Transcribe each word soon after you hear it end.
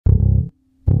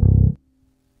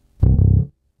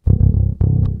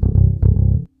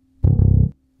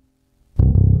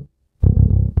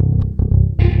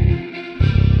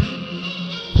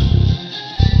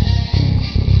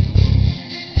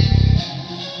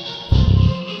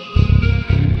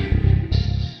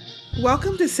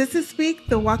Welcome to Sistah Speak,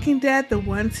 The Walking Dead, The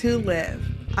Ones Who Live.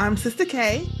 I'm Sistah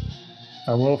K.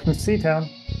 I'm Will from Seatown.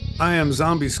 I am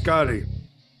Zombie Scotty.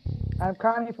 I'm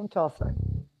Connie from Tulsa.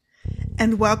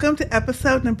 And welcome to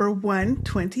episode number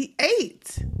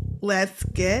 128. Let's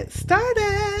get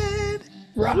started.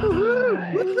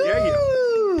 Woohoo!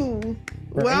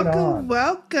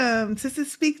 Welcome, Sistah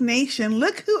Speak Nation.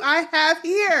 Look who I have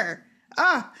here.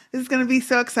 This is going to be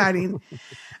so exciting.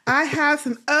 I have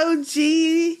some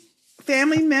OG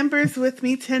family members with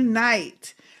me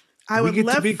tonight. We get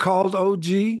to be called OG?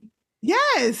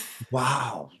 Yes.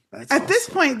 Wow. At this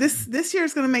point, this year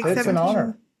is going to make 17. It's an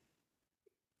honor.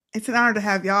 It's an honor to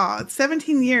have y'all. It's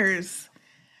 17 years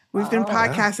we've been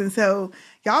podcasting. Yeah. So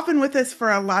y'all have been with us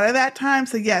for a lot of that time.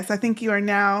 So yes, I think you are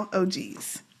now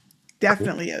OGs.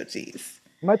 Definitely OGs.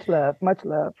 Much love. Much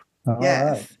love.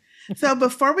 Yes. Right. So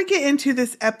before we get into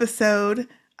this episode,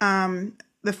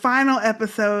 the final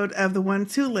episode of The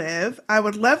Ones Who Live, I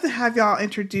would love to have y'all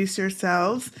introduce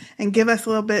yourselves and give us a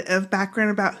little bit of background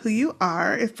about who you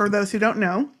are, if for those who don't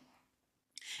know.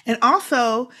 And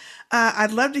also,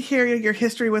 I'd love to hear your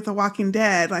history with The Walking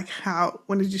Dead. Like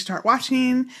when did you start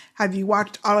watching? Have you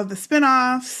watched all of the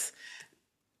spinoffs?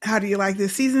 How do you like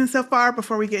this season so far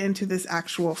before we get into this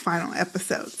actual final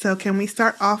episode? So can we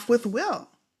start off with Will?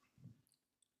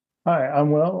 Hi, I'm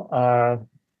Will.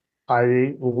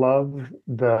 I love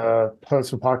the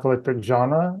post-apocalyptic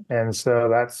genre, and so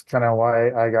that's kind of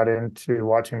why I got into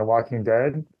watching The Walking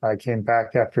Dead. I came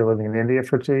back after living in India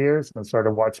for 2 years and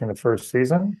started watching the first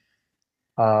season.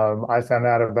 I found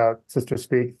out about Sistah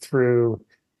Speak through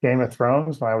Game of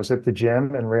Thrones when I was at the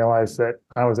gym and realized that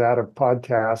I was out of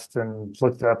podcast and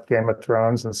looked up Game of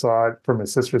Thrones and saw it from a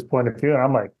sister's point of view. And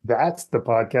I'm like, that's the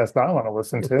podcast I want to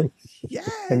listen to. Yes.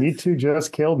 And you two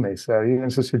just killed me. So you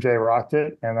and Sister J rocked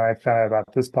it. And I found out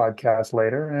about this podcast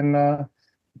later and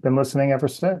been listening ever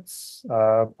since.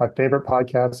 My favorite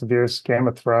podcasts of yours, Game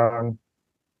of Thrones,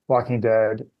 Walking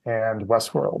Dead, and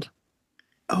Westworld.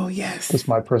 Oh, yes. Just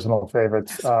my personal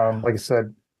favorites. Like I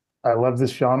said, I love this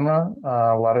genre,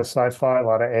 a lot of sci-fi, a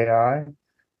lot of AI.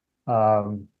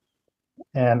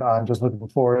 And I'm just looking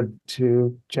forward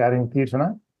to chatting with you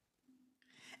tonight.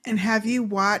 And have you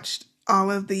watched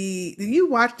all of did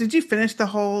you finish the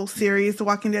whole series, the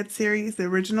Walking Dead series, the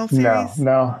original series?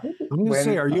 No. I'm going to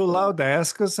say, are you allowed to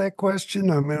ask us that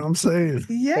question? I mean, I'm saying.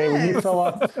 Yes. Hey, when you fell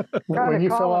off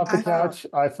the couch,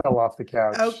 I fell off the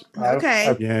couch. Oh, okay.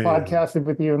 I podcasted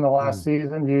with you in the last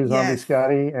season, you, Zombie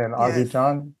Scotty, and Ozzy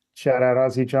John. Shout out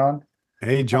Ozzy John.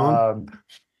 Hey, John.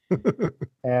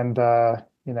 And,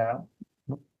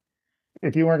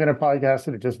 if you weren't going to podcast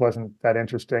it, it just wasn't that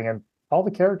interesting. And all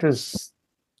the characters,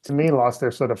 to me, lost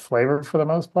their sort of flavor for the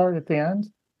most part at the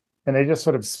end. And they just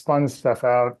sort of spun stuff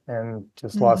out and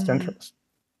just lost interest.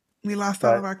 We lost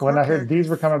all of our core When I heard characters. these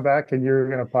were coming back and you were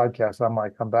going to podcast, I'm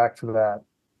like, I'm back to that.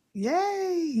 Yay.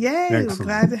 We're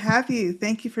glad to have you.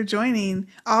 Thank you for joining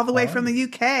all the way from the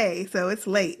UK. So it's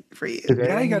late for you.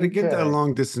 Yeah, you got to get that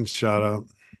long distance shout out.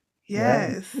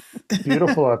 Yes. Yeah.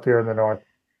 Beautiful up here in the north.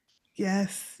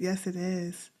 Yes, it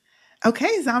is.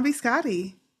 Okay, Zombie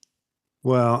Scotty.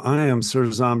 Well, I am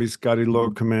Sir Zombie Scotty,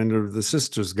 Lord Commander of the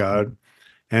Sisters God.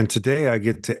 And today I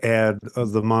get to add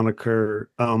the moniker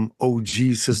OG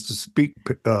Sistah Speak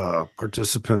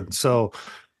participant. So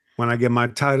when I get my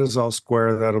titles all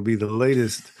square, that'll be the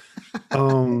latest.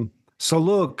 So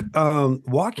look,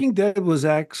 Walking Dead was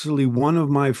actually one of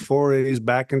my forays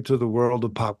back into the world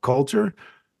of pop culture.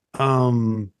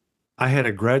 I had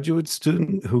a graduate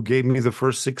student who gave me the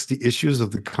first 60 issues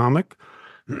of the comic.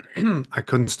 I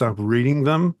couldn't stop reading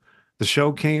them. The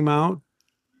show came out.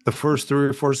 The first 3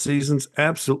 or 4 seasons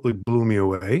absolutely blew me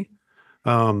away.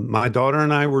 My daughter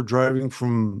and I were driving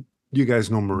from, you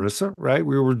guys know Marissa, right?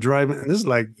 We were driving, and this is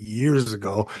like years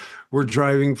ago. We're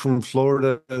driving from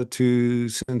Florida to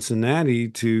Cincinnati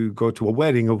to go to a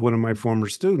wedding of one of my former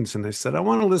students. And they said, I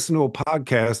want to listen to a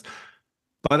podcast,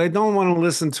 but I don't want to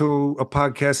listen to a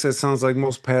podcast that sounds like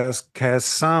most podcasts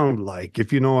sound like,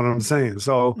 if you know what I'm saying.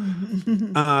 So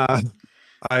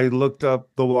I looked up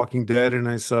The Walking Dead and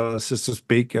I saw Sistah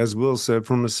Speak, as Will said,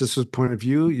 from a sister's point of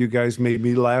view. You guys made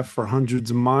me laugh for hundreds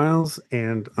of miles.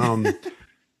 And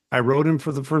I wrote him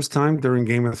for the first time during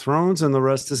Game of Thrones, and the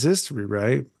rest is history,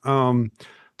 right? To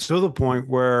the point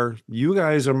where you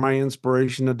guys are my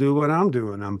inspiration to do what I'm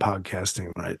doing. I'm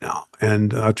podcasting right now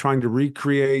and trying to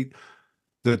recreate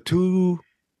the 2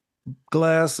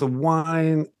 glass of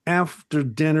wine after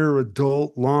dinner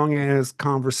adult long ass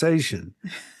conversation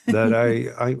that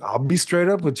I'll be straight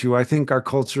up with you. I think our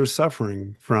culture is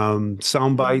suffering from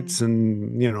sound bites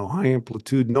and, high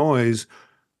amplitude noise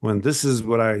when this is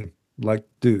what I like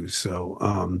to do.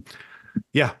 So,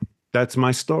 That's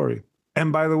my story.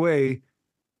 And by the way,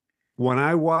 when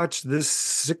I watched this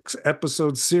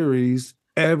 6-episode series,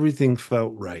 everything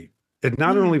felt right. It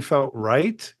not only felt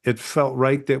right, it felt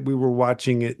right that we were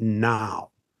watching it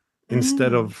now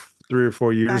instead of 3 or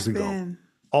 4 years Back ago. then.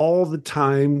 All the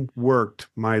time worked.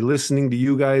 My listening to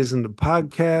you guys in the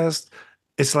podcast,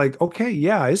 it's like, okay,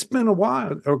 yeah, it's been a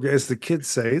while. Okay, as the kids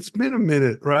say, it's been a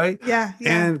minute, right? Yeah,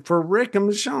 yeah. And for Rick and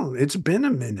Michonne, it's been a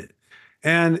minute.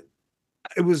 And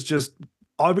it was just,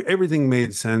 everything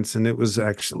made sense. And it was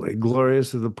actually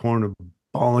glorious to the point of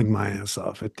bawling my ass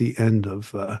off at the end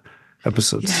of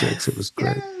episode 6. It was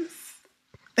great. Yes.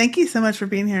 Thank you so much for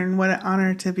being here. And what an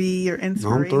honor to be your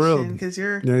inspiration, because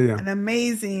you're an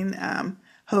amazing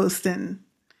host and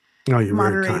you're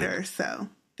moderator. Very kind. So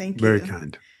thank you. Very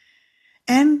kind.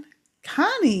 And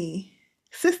Connie,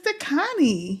 Sister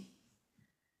Connie.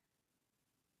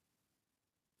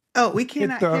 Oh, we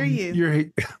cannot hear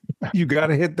you. You got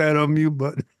to hit that unmute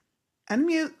button.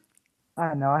 Unmute.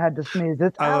 I know, I had to sneeze.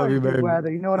 It's I love you, allergy baby.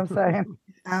 weather, you know what I'm saying?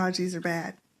 Allergies are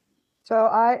bad. So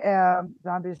I am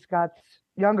Zombie Scott's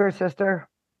younger sister.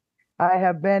 I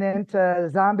have been into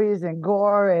zombies and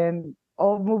gore and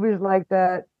old movies like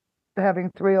that,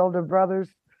 having 3 older brothers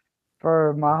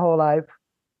for my whole life.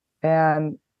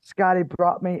 And Scotty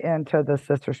brought me into the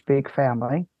Sister Speak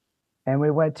family. And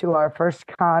we went to our first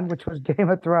con, which was Game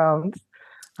of Thrones.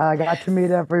 I got to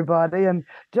meet everybody, and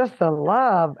just the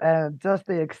love and just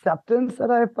the acceptance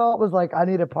that I felt was like, I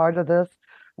need a part of this.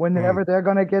 Whenever they're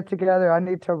going to get together, I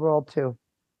need to roll too.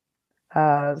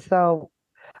 So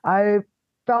I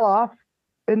fell off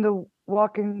in the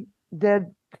Walking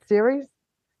Dead series.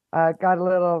 Got a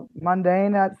little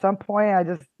mundane at some point.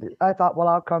 I thought, well,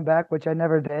 I'll come back, which I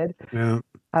never did. Yeah.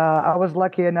 I was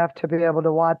lucky enough to be able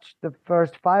to watch the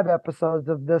first 5 episodes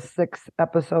of this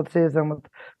 6-episode season with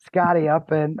Scotty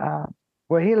up in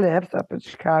where he lives, up in the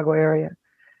Chicago area.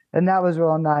 And that was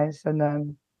real nice. And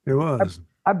then it was.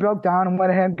 I broke down and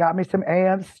went ahead and got me some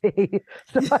AMC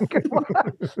so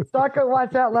I could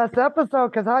watch that last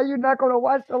episode, because how are you not going to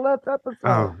watch the last episode?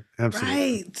 Oh,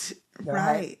 absolutely.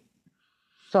 Right.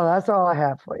 So that's all I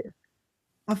have for you.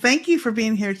 Well, thank you for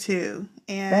being here too.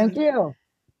 And thank you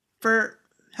for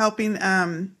helping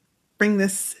bring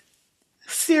this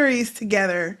series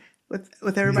together with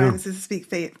everybody in the Sistah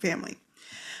Speak family.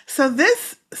 So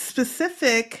this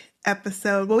specific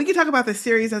episode, well, we can talk about the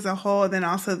series as a whole and then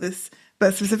also this,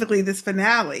 but specifically this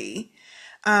finale.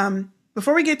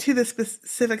 Before we get to the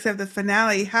specifics of the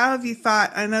finale, how have you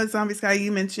thought, I know Zombie Sky,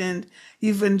 you mentioned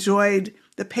you've enjoyed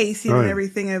the pacing and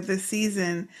everything of this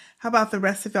season. How about the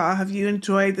rest of y'all? Have you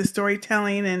enjoyed the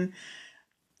storytelling, and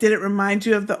did it remind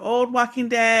you of the old Walking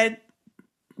Dead?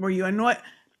 Were you annoyed?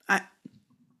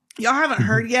 Y'all haven't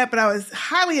heard yet, but I was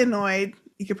highly annoyed.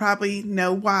 You could probably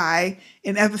know why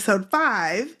in episode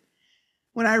 5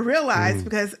 when I realized,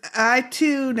 because I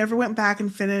too never went back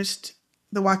and finished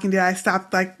The Walking Dead. I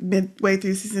stopped like midway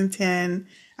through season 10.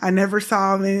 I never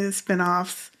saw any of the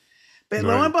spinoffs. But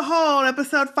lo and behold,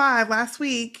 episode 5 last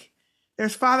week,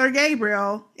 there's Father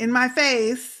Gabriel in my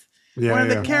face. One of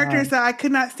the characters that I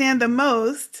could not stand the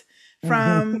most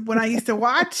from when I used to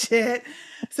watch it.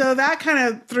 So that kind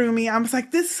of threw me. I was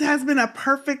like, this has been a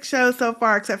perfect show so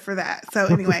far, except for that. So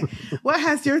anyway, what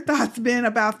has your thoughts been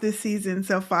about this season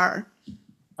so far?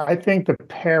 I think the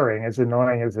pairing, as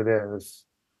annoying as it is,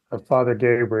 of Father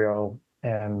Gabriel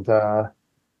and Anne,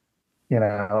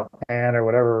 or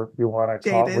whatever you want to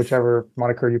call it, whichever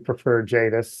moniker you prefer,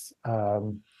 Jadis,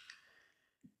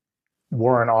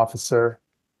 warrant officer,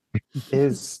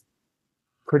 is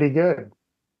pretty good.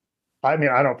 I mean,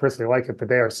 I don't personally like it, but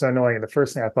they are so annoying. And the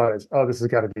first thing I thought is, oh, this has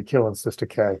got to be killing Sistah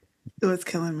K. It was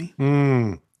killing me.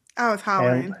 I was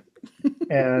hollering.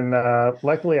 And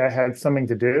luckily I had something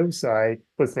to do, so I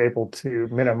was able to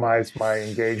minimize my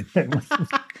engagement.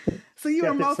 So you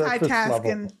were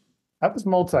multitasking. I was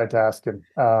multitasking,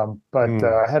 but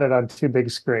I had it on 2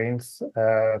 big screens.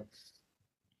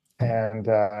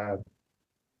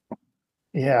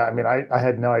 Yeah, I mean, I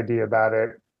had no idea about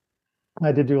it.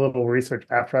 I did do a little research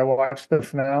after I watched the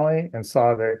finale and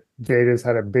saw that Jada's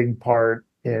had a big part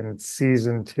in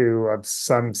season 2 of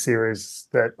some series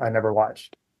that I never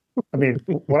watched. I mean,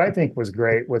 what I think was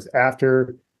great was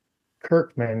after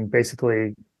Kirkman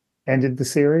basically ended the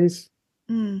series,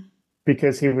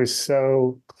 because he was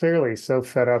so clearly so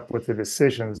fed up with the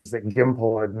decisions that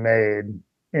Gimple had made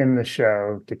in the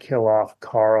show to kill off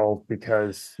Carl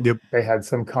because they had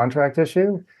some contract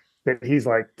issue, that he's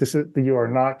like, you are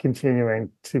not continuing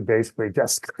to basically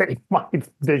desecrate my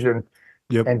vision,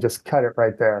 and just cut it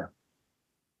right there.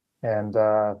 And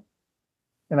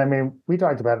And I mean, we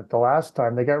talked about it the last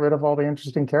time. They got rid of all the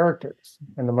interesting characters.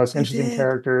 And the most They interesting did.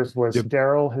 characters was Yep.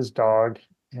 Daryl, his dog,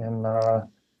 and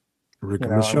Rick you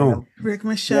and know, I mean, Michonne. Rick yeah.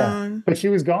 Michonne, But she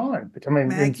was gone. I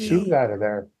mean, and she was Maggie, out of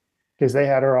there because they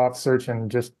had her off searching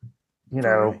just, you for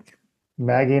know, Rick.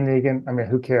 Maggie and Negan. I mean,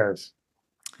 who cares?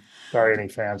 Sorry, any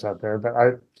fans out there,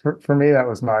 but for me, that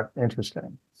was not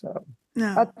interesting. So I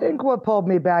No. think what pulled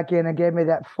me back in and gave me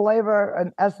that flavor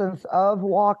and essence of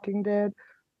Walking Dead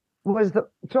was the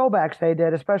throwbacks they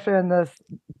did, especially in this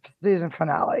season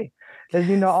finale. As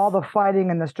you know, all the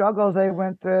fighting and the struggles they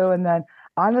went through. And then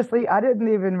honestly, I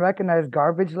didn't even recognize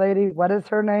Garbage Lady. What is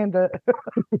her name?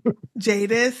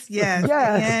 Jadis, yes.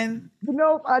 Yes. And You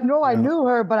know, I know I Yeah. knew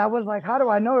her, but I was like, how do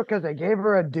I know her? Because they gave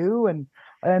her a do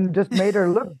and just made her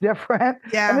look different.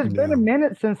 And yeah, it's been a Yeah.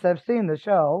 minute since I've seen the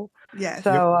show. yes.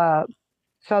 So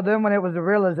so then when it was a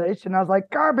realization, I was like,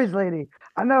 Garbage Lady,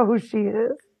 I know who she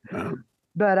is.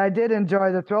 But I did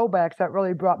enjoy the throwbacks. That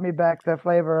really brought me back the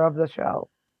flavor of the show.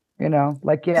 You know,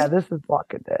 like, yeah, this is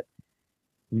Walking Dead.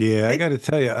 Yeah, I got to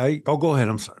tell you, go ahead.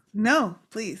 I'm sorry. No,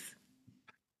 please.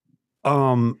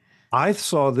 I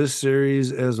saw this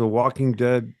series as a Walking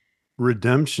Dead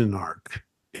redemption arc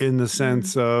in the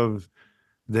sense of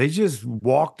they just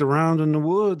walked around in the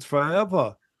woods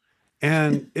forever.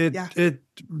 And Yeah.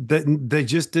 they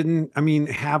just didn't, I mean,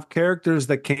 have characters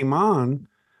that came on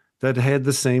that had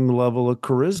the same level of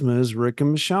charisma as Rick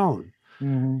and Michonne.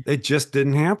 It just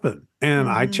didn't happen. And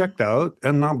I checked out.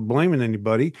 I'm not blaming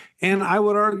anybody. And I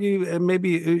would argue, and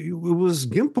maybe it was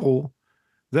Gimple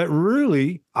that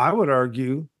really, I would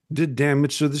argue, did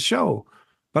damage to the show.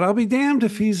 But I'll be damned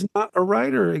if he's not a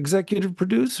writer, executive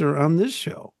producer on this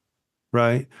show.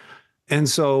 Right. And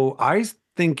so I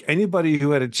think anybody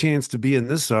who had a chance to be in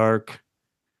this arc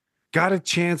got a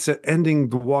chance at ending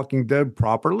The Walking Dead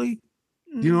properly.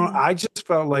 You know, I just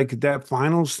felt like that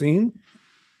final scene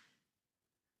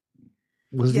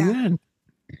was the end.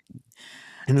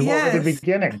 And it Or the Yes.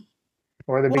 beginning.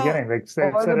 Or the Well, beginning. They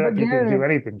set or it the up, you could do beginning.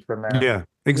 anything from there. Yeah,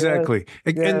 exactly.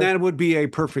 Yes. And that would be a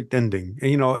perfect ending.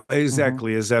 You know,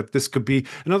 exactly. Is that this could be,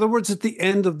 in other words, at the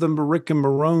end of the Rick and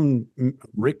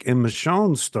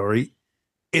Michonne story,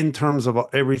 in terms of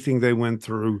everything they went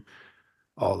through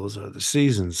all those other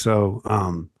seasons. So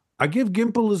I give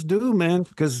Gimple his due, man,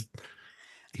 because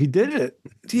he did it.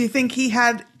 Do you think he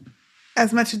had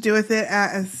as much to do with it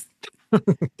as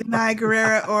Denai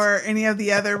Guerrera or any of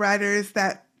the other writers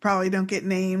that probably don't get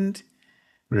named?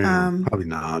 Yeah, probably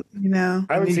not. You know,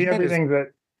 I would mean, see he had everything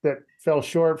that fell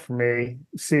short for me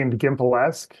seemed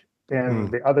Gimple-esque,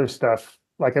 and the other stuff,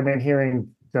 like I've been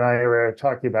hearing Denai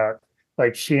talking about,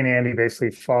 like she and Andy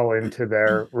basically fall into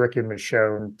their Rick and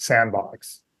Michonne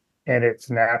sandbox, and it's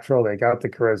natural. They got the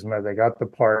charisma, they got the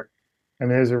part, and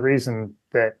there's a reason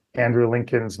that Andrew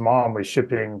Lincoln's mom was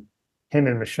shipping him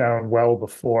and Michonne well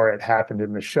before it happened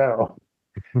in the show.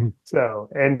 So,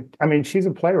 and I mean, she's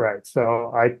a playwright,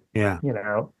 so Yeah. you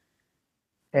know,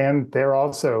 and they're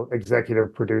also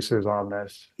executive producers on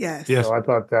this. yes. Yes. So I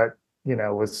thought that, you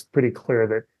know, was pretty clear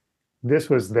that this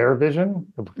was their vision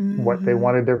of what they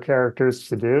wanted their characters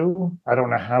to do. I don't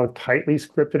know how tightly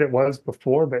scripted it was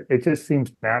before, but it just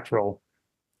seems natural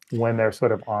when they're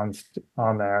sort of on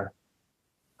there.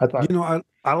 I thought, You know,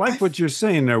 I like what you're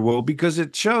saying there, Will, because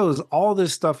it shows all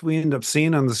this stuff we end up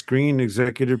seeing on the screen,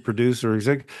 executive producer,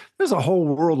 there's a whole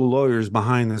world of lawyers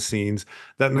behind the scenes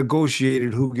that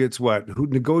negotiated who gets what, who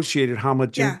negotiated how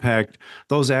much impact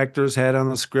those actors had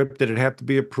on the script. Did it have to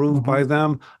be approved by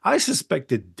them? I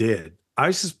suspect it did.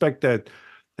 I suspect that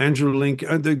Andrew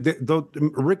Lincoln, the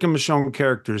Rick and Michonne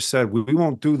characters said, we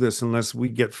won't do this unless we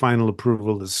get final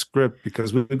approval of the script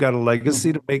because we've got a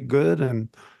legacy to make good. And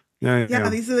Yeah,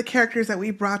 these are the characters that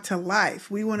we brought to life.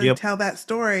 We want to tell that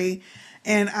story.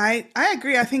 And I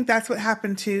agree. I think that's what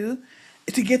happened too,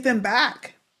 to get them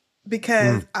back.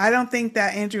 Because I don't think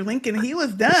that Andrew Lincoln, he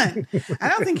was done. I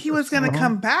don't think he was going to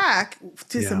come back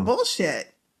to some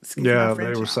bullshit. Yeah,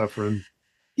 they were suffering.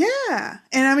 Yeah.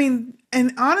 And I mean,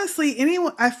 and honestly,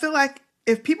 I feel like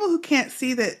if people who can't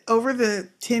see that over the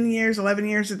 10 years, 11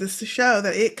 years of this show,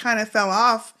 that it kind of fell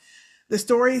off, the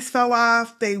stories fell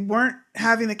off. They weren't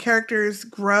having the characters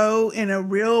grow in a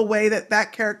real way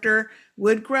that character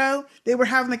would grow. They were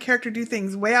having the character do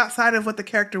things way outside of what the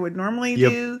character would normally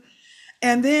do.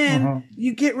 And then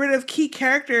you get rid of key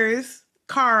characters,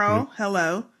 Carl,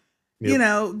 hello. You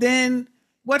know, then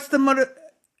what's the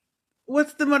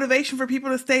motivation for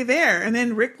people to stay there? And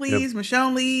then Rick leaves,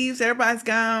 Michonne leaves, everybody's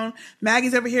gone.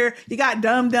 Maggie's over here. You got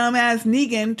dumb ass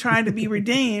Negan trying to be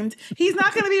redeemed. He's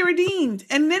not going to be redeemed.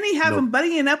 And then he has him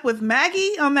buddying up with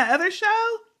Maggie on that other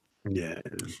show. Yeah.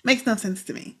 Makes no sense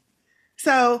to me.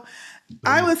 So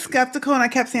I was skeptical and I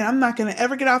kept saying, I'm not going to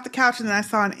ever get off the couch. And then I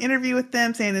saw an interview with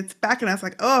them saying it's back. And I was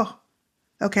like, oh,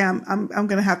 okay, I'm going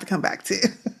to have to come back too.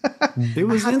 It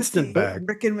was instant back.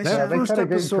 Rick and That Michonne. first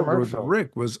episode with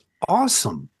Rick was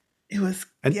awesome. It was,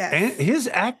 and his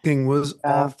acting was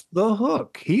off the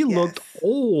hook. He looked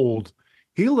old.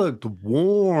 He looked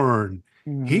worn.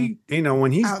 He,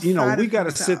 when he's, Outside we of got to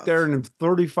himself. sit there and in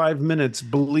 35 minutes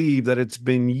believe that it's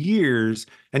been years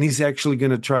and he's actually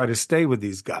going to try to stay with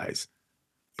these guys.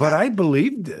 But I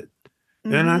believed it.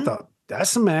 And I thought, that's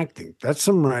some acting. That's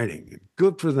some writing.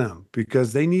 Good for them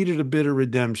because they needed a bit of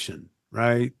redemption,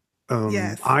 right?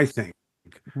 I think.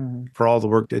 For all the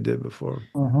work they did before.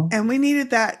 And we needed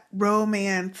that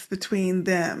romance between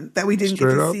them that we didn't get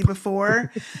to see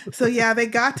before. So yeah, they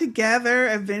got together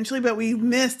eventually, but we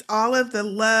missed all of the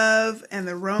love and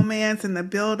the romance and the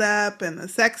build up and the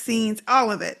sex scenes,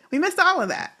 all of it. We missed all of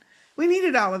that. We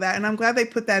needed all of that. And I'm glad they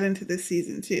put that into this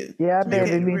season too. Yeah,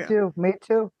 baby, me too. Me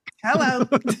too. Hello.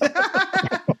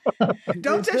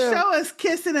 Don't just show us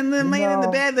kissing and then laying in the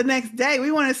bed the next day.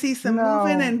 We want to see some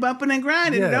moving and bumping and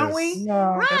grinding, don't we?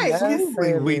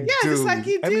 Right. We do. Just like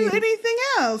you do anything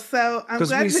else. So I'm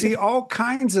glad because we see all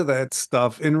kinds of that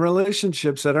stuff in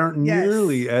relationships that aren't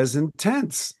nearly as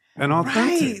intense and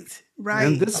authentic. Right.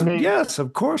 And this, yes,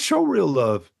 of course, show real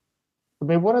love. I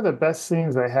mean, one of the best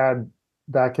scenes I had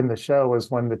back in the show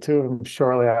was when the two of them,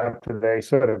 shortly after they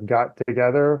sort of got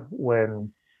together,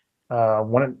 when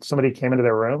somebody came into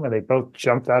their room and they both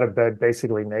jumped out of bed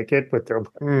basically naked with their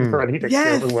ready to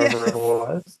kill whoever it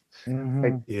was.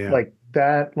 Like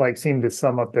that, seemed to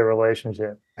sum up their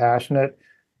relationship. Passionate,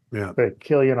 but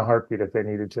kill you in a heartbeat if they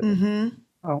needed to.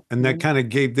 And that kind of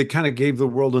gave the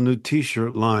world a new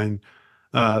T-shirt line.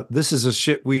 This is a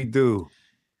shit we do.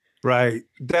 Right.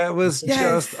 That was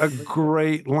just a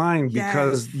great line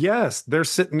because they're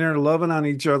sitting there loving on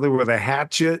each other with a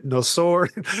hatchet and a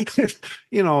sword,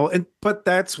 but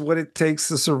that's what it takes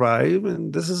to survive.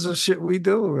 And this is a shit we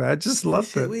do. I just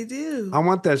love it. We do. I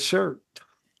want that shirt.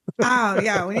 Oh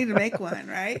yeah. We need to make one,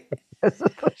 right?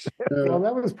 Well,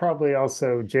 that was probably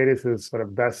also Jadis's sort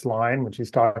of best line when she's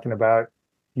talking about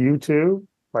you two,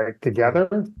 together,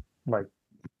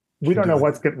 we don't know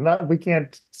what's going we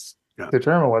can't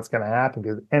determine what's going to happen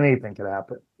because anything could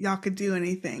happen. Y'all could do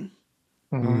anything.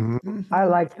 I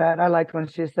like that. I liked when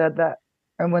she said that.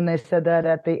 And when they said that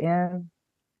at the end,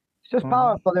 it's just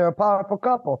powerful. They're a powerful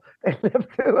couple. They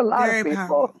lived through a lot of people.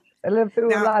 Powerful. They lived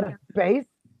through a lot of space.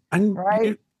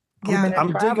 Right?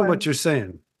 I'm digging what you're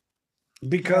saying.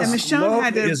 Because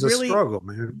love is a struggle,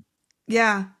 man.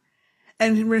 Yeah.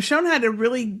 And Michonne had to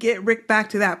really get Rick back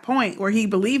to that point where he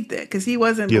believed it because he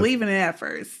wasn't believing it at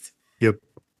first. Yep.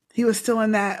 He was still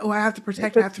in that, I have to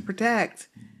protect.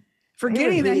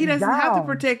 Forgetting that he doesn't have to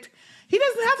protect. He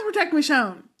doesn't have to protect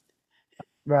Michonne.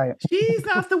 Right. She's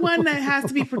not the one that has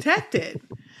to be protected.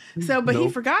 So, but he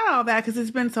forgot all that because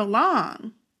it's been so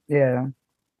long. Yeah.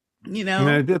 And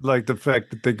I did like the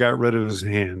fact that they got rid of his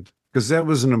hand because that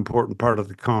was an important part of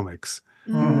the comics.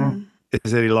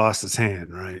 Is that he lost his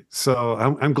hand, right? So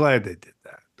I'm glad they did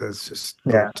that. That's just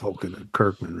Tolkien and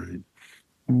Kirkman,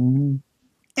 right?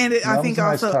 And I think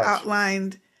also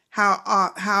outlined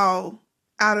how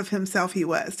out of himself he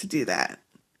was to do that.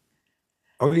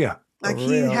 Oh, yeah.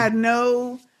 He had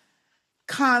no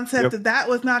concept that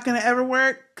was not going to ever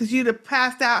work because you'd have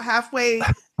passed out halfway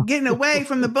getting away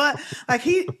from the butt.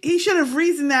 He should have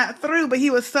reasoned that through, but he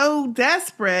was so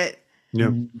desperate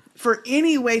for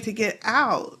any way to get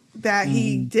out that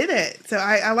he did it. So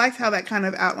I liked how that kind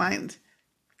of outlined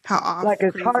how off.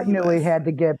 His heart knew he had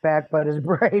to get back, but his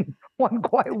brain wasn't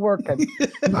quite working.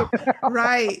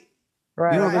 Right.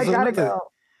 I gotta go.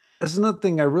 There's another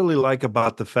thing I really like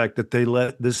about the fact that they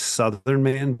let this Southern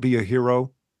man be a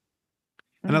hero.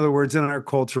 In other words, in our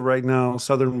culture right now,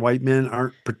 Southern white men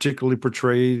aren't particularly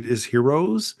portrayed as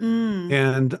heroes.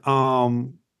 And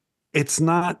it's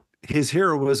not, his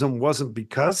heroism wasn't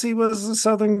because he was a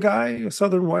Southern guy, a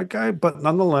Southern white guy, but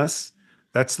nonetheless,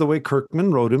 that's the way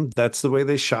Kirkman wrote him. That's the way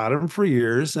they shot him for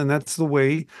years. And that's the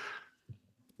way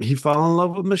he fell in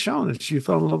love with Michonne and she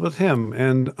fell in love with him.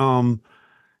 And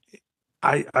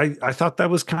I thought that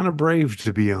was kind of brave,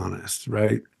 to be honest,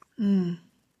 right?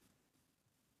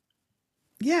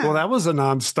 Yeah. Well, that was a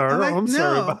non-starter. I'm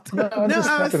sorry about that.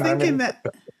 I was thinking that.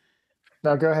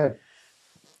 No, go ahead.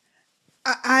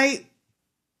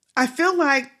 I feel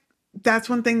like that's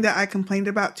one thing that I complained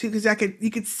about too, because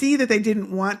you could see that they didn't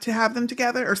want to have them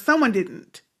together, or someone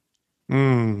didn't.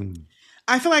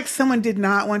 I feel like someone did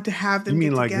not want to have them. You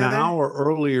mean like together. now or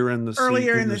earlier in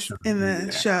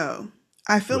the show?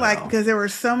 I feel like because there were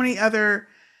so many other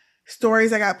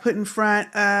stories I got put in front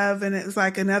of, and it was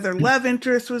like another love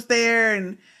interest was there,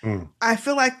 and I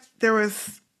feel like there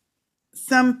was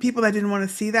some people that didn't want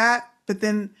to see that, but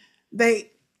then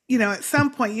they, at some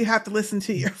point you have to listen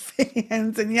to your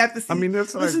fans, and you have to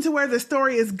listen to where the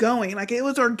story is going. Like, it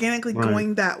was organically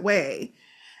going that way.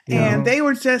 And they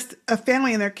were just a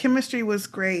family, and their chemistry was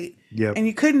great. Yep. And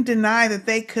you couldn't deny that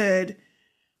they could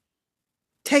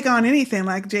take on anything,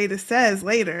 like Jada says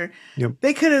later. Yep.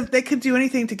 They could do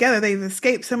anything together. They've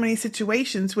escaped so many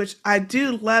situations, which I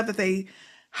do love that they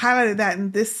highlighted that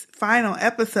in this final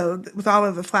episode with all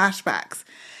of the flashbacks.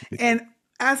 And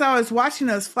as I was watching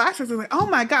those flashbacks, I was like, oh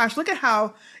my gosh, look at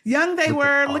how young they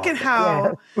were. Look at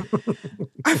how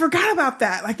I forgot about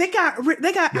that. Like, they got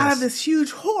out of this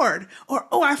huge horde. Or,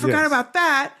 I forgot about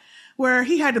that, where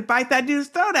he had to bite that dude's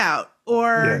throat out.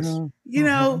 Or,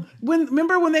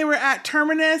 remember when they were at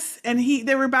Terminus and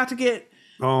they were about to get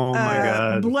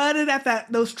blooded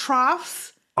at those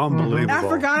troughs? Unbelievable. I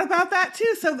forgot about that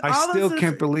too. So I still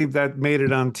can't believe that made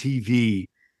it on TV.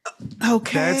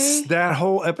 Okay. That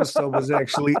whole episode was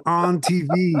actually on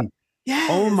TV. Yes.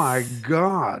 Oh my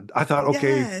God. I thought,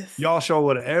 okay, y'all show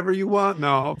whatever you want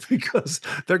now, because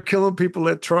they're killing people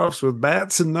at troughs with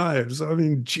bats and knives. I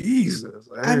mean, Jesus.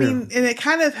 I mean, and it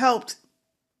kind of helped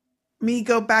me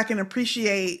go back and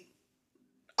appreciate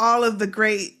all of the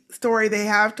great story they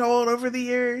have told over the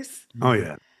years. Oh,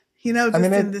 yeah.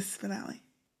 In this finale.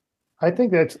 I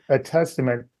think that's a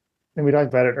testament, and we talked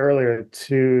about it earlier,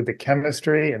 to the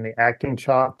chemistry and the acting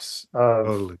chops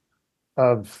of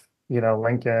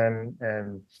Lincoln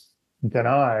and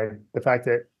Denai. The fact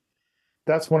that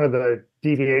that's one of the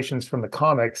deviations from the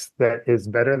comics that is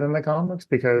better than the comics,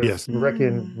 because Rick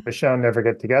and Michonne never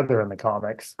get together in the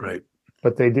comics. Right.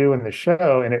 But they do in the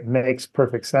show, and it makes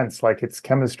perfect sense. Like, it's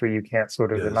chemistry you can't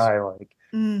sort of deny. Like,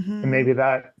 and maybe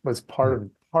that was part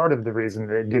of the reason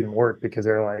that it didn't work, because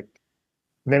they're like,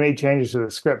 they made changes to the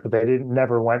script, but they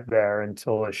never went there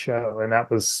until a show, and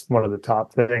that was one of the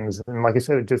top things. And like I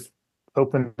said, it just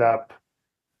opened up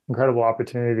incredible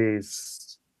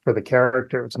opportunities for the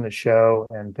characters in the show,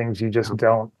 and things you just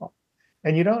don't,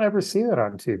 and you don't ever see that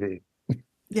on TV.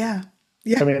 Yeah.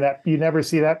 I mean, that you never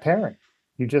see that pairing.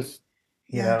 You just.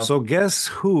 So guess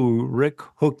who Rick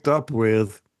hooked up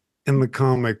with in the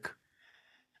comic?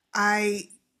 I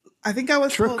think I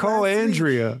was Trico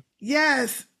Andrea.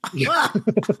 Yes.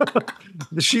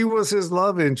 She was his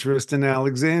love interest in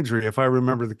Alexandria, if I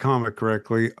remember the comic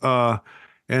correctly.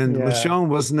 And Michonne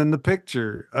wasn't in the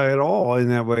picture at all in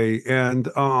that way. And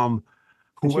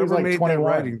whoever made 21. That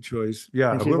writing choice,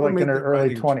 and she's like in her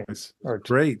early 20s or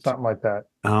something like that.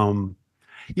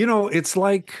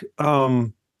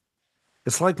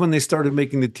 It's like when they started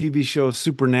making the TV show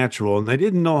Supernatural, and they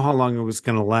didn't know how long it was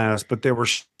going to last, but they were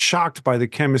shocked by the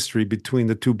chemistry between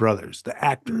the two brothers, the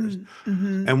actors.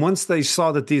 And once they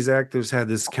saw that these actors had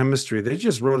this chemistry, they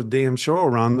just wrote a damn show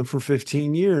around them for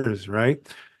 15 years, right?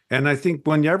 And I think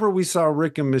whenever we saw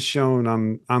Rick and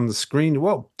Michonne on the screen,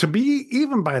 well, to be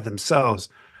even by themselves,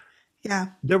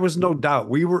 there was no doubt.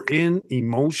 We were in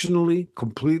emotionally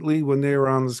completely when they were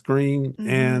on the screen,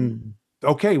 and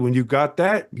okay, when you got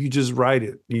that, you just write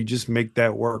it. You just make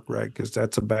that work, right? Because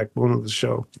that's a backbone of the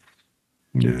show.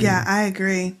 Yeah, I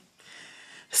agree.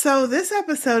 So this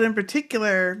episode in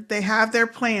particular, they have their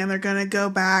plan. They're going to go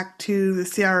back to the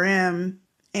CRM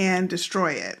and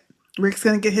destroy it. Rick's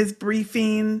going to get his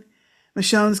briefing.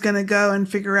 Michonne's going to go and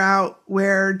figure out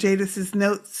where Jadis's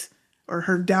notes or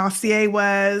her dossier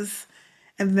was.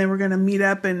 And then we're going to meet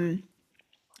up and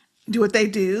do what they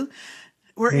do.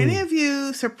 Were any of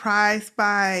you surprised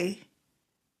by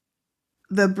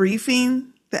the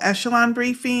briefing, the echelon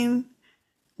briefing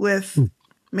with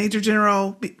Major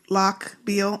General Locke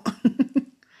Beale?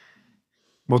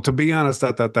 Well, to be honest,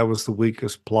 I thought that was the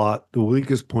weakest point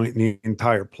in the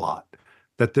entire plot.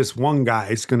 That this one guy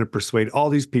is going to persuade all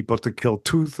these people to kill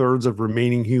 2/3 of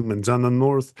remaining humans on the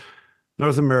North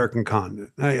American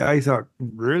continent. I thought,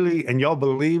 really? And y'all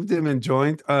believed him and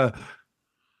joined?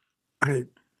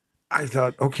 I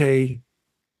thought, okay,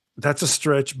 that's a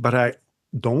stretch, but I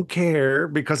don't care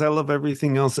because I love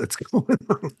everything else that's going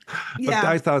on. But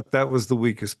I thought that was the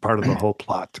weakest part of the whole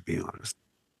plot, to be honest.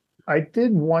 I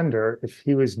did wonder if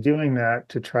he was doing that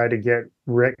to try to get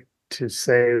Rick to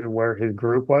say where his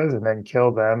group was and then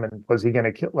kill them. And was he going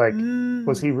to kill,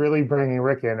 was he really bringing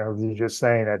Rick in, or was he just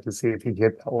saying that to see if he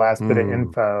get that last bit of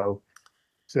info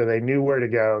so they knew where to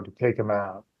go to take him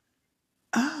out?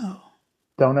 Oh.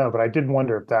 Don't know, but I did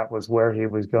wonder if that was where he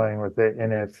was going with it,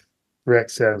 and if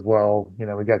Rick says, well,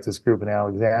 we got this group in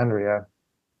Alexandria,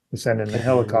 we send in the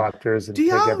helicopters and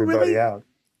take everybody out.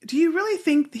 Do you really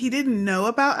think he didn't know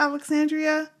about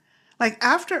Alexandria? Like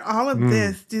after all of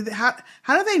this,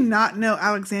 how do they not know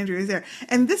Alexandria is there?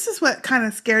 And this is what kind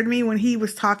of scared me when he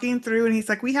was talking through, and he's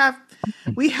like, we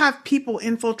have people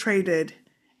infiltrated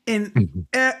in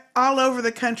all over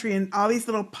the country in all these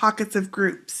little pockets of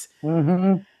groups,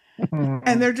 and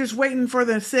they're just waiting for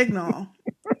the signal.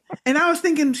 And I was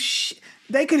thinking,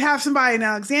 they could have somebody in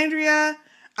Alexandria.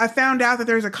 I found out that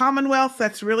there's a Commonwealth.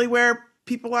 That's really where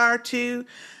people are too.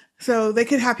 So they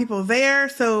could have people there.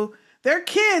 So their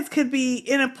kids could be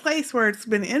in a place where it's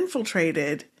been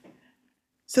infiltrated.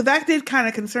 So that did kind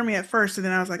of concern me at first. And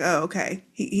then I was like, oh, okay.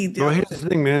 He did. Well, here's the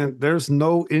thing, man. There's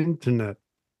no internet.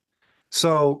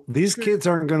 So these kids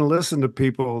aren't going to listen to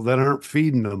people that aren't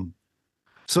feeding them.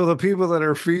 So the people that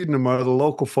are feeding them are the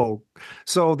local folk.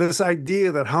 So this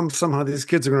idea that somehow these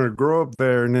kids are going to grow up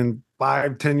there and then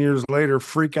 5-10 years later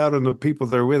freak out on the people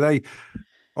they're with.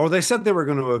 They said they were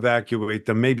going to evacuate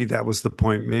them. Maybe that was the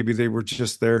point. Maybe they were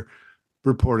just there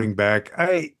reporting back.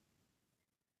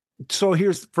 So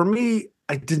here's, for me,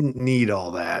 I didn't need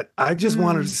all that. I just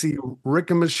wanted to see Rick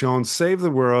and Michonne save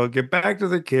the world, get back to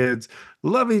the kids,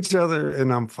 love each other,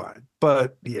 and I'm fine.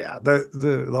 But yeah,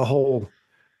 the whole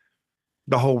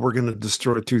we're going to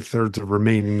destroy 2/3 of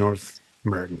remaining North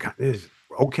American countries.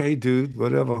 Okay, dude,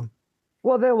 whatever.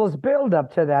 Well, there was build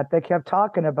up to that. They kept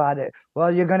talking about it. Well,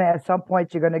 at some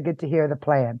point, you're going to get to hear the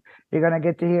plan. You're going to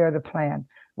get to hear the plan.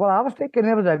 Well, I was thinking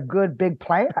it was a good big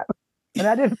plan. And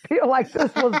I didn't feel like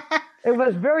this was, it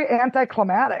was very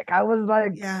anticlimactic. I was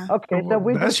like, okay, so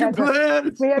we had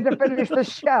to finish the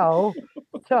show.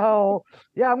 So,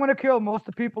 I'm going to kill most of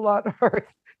the people on Earth.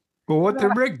 Well, what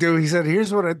did Rick do? He said,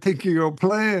 here's what I think of your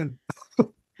plan.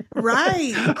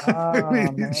 Right.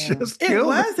 It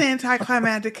was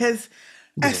anticlimactic because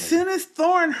as soon as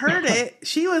Thorne heard it,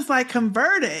 she was like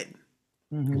converted.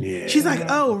 Yeah. She's like,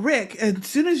 oh, Rick, as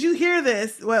soon as you hear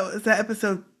this, well, is that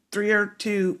episode 3 or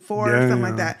 2, 4 or something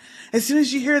like that? As soon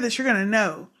as you hear this, you're going to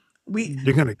know.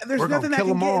 There's nothing that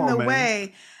can get in the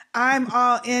way. I'm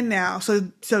all in now. So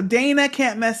Dana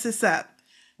can't mess this up.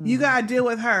 You got to deal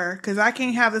with her because I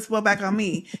can't have this blow back on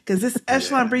me because this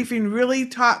echelon briefing really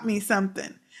taught me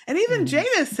something. And even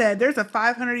Jada said there's a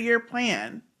 500-year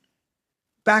plan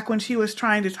back when she was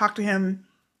trying to talk to him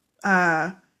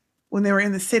when they were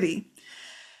in the city.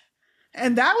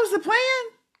 And that was the plan.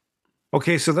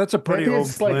 Okay, so that's a pretty old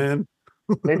plan.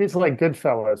 Maybe it's like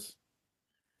Goodfellas.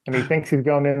 And he thinks he's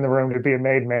going in the room to be a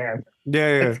made man.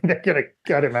 Yeah. They're going to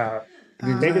cut him out.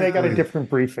 Maybe they got a different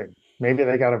briefing. Maybe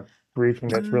they got a briefing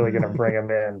that's really going to bring him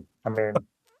in. I mean,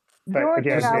 but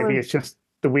again, maybe it's just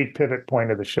the weak pivot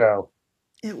point of the show.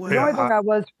 It was. The only thing I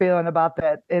was feeling about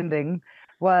that ending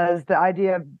was the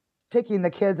idea of taking the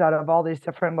kids out of all these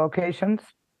different locations.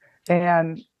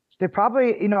 And they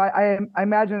probably, I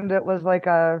imagined it was like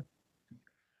a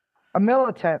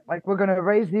militant, like we're going to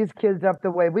raise these kids up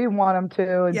the way we want them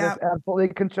to and just absolutely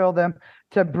control them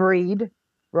to breed,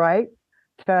 right?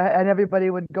 And everybody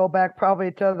would go back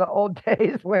probably to the old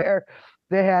days where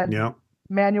they had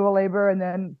manual labor and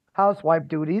then housewife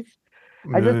duties.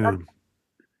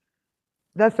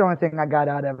 That's the only thing I got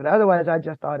out of it. Otherwise, I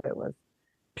just thought it was.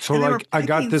 So, like, I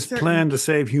got this plan to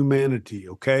save humanity,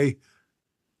 okay?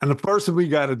 And the first thing we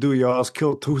got to do, y'all, is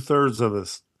kill 2/3 of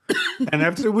us. And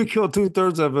after we kill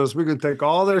 2/3 of us, we're going to take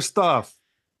all their stuff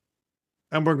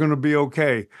and we're going to be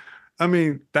okay. I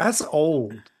mean, that's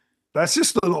old. That's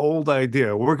just an old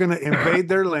idea. We're going to invade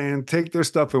their land, take their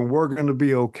stuff, and we're going to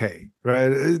be okay,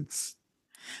 right? It's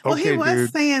okay, he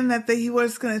was saying that he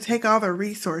was going to take all their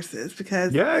resources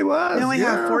because he was. They only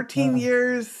have 14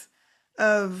 years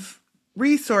of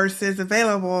resources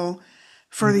available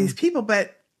for these people.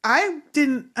 But I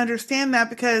didn't understand that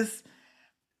because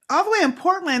all the way in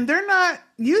Portland, they're not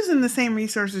using the same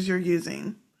resources you're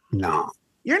using. No.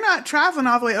 You're not traveling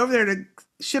all the way over there to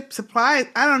ship supplies.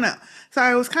 I don't know. So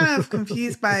I was kind of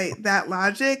confused by that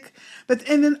logic.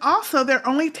 And then also they're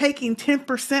only taking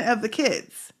 10% of the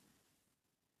kids.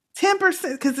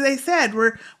 10%, because they said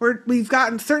we've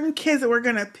gotten certain kids that we're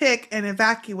going to pick and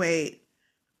evacuate,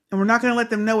 and we're not going to let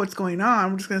them know what's going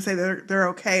on. We're just going to say they're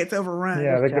okay. It's overrun.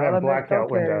 Yeah, they're going to have blackout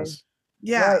windows.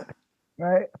 Yeah,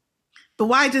 right. But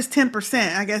why just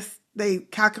 10%? I guess they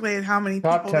calculated how many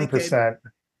top people 10%.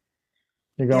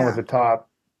 You're going with the top,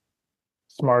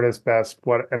 smartest, best.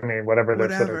 Whatever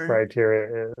their sort of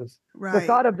criteria is. Right. The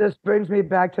thought of this brings me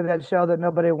back to that show that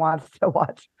nobody wants to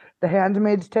watch, The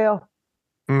Handmaid's Tale.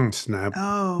 Snap.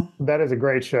 Oh, that is a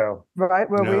great show. Right,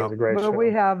 where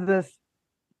we have these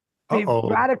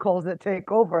radicals that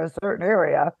take over a certain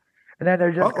area, and then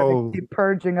they're just going to keep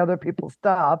purging other people's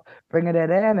stuff, bringing it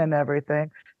in and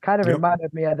everything. Kind of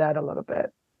reminded me of that a little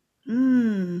bit.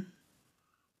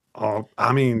 Oh,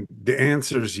 I mean, the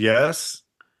answer is yes.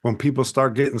 When people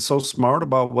start getting so smart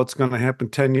about what's going to happen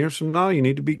 10 years from now, you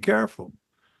need to be careful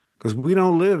because we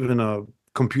don't live in a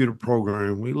computer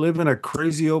program. We live in a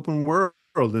crazy open world.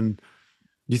 And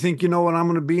you think you know what I'm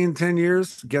going to be in 10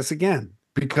 years? Guess again.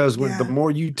 Because the Yeah.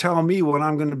 more you tell me what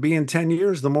I'm going to be in 10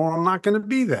 years, the more I'm not going to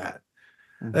be that.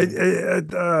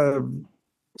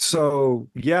 So,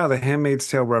 yeah, the Handmaid's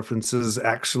Tale reference is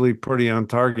actually pretty on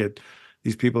target.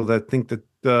 These people that think that,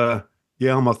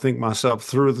 yeah, I'm going to think myself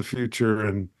through the future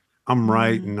and I'm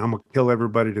right and I'm going to kill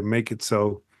everybody to make it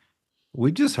so.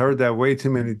 We just heard that way too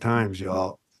many times,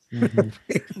 y'all.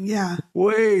 Yeah.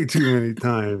 Way too many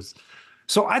times.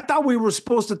 So I thought we were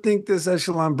supposed to think this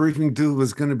echelon briefing dude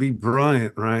was going to be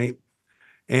brilliant, right?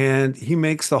 And he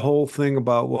makes the whole thing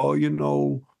about, well,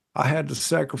 I had to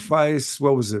sacrifice,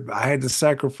 what was it? I had to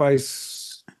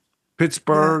sacrifice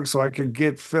Pittsburgh so I could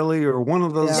get Philly or one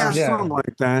of those, or something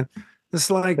like that. It's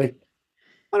like,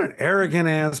 what an arrogant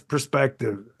ass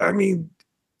perspective. I mean,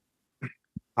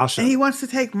 and he wants to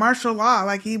take martial law,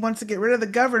 like he wants to get rid of the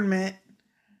government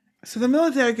so the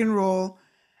military can rule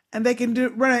and they can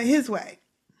run it his way.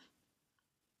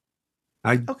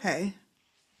 Okay.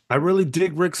 I really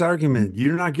dig Rick's argument.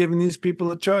 You're not giving these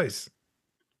people a choice.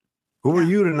 Who are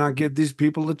you to not give these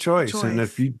people a choice? And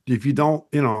if you don't,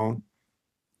 people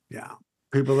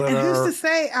that and who's to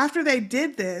say after they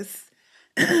did this,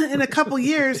 in a couple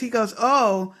years, he goes,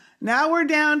 oh, now we're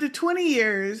down to 20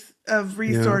 years of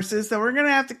resources, so we're going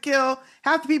to have to kill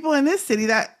half the people in this city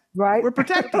that we're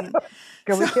protecting.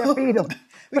 Because we can't feed them.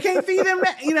 We can't feed them.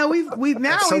 We've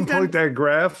now at some point that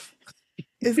graph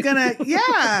is gonna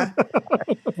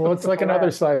Well, it's like another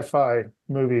sci-fi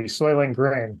movie, Soylent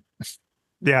Green.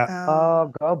 Yeah.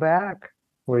 Oh, go back.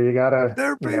 Where you gotta,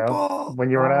 they're people.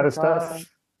 When you run out of stuff,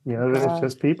 there's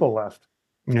just people left.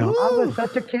 Yeah. I was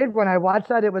such a kid when I watched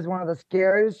that. It was one of the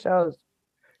scariest shows.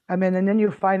 I mean, and then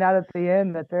you find out at the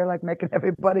end that they're like making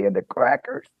everybody into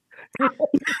crackers.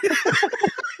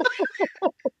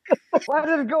 What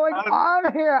is going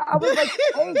on here? I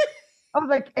was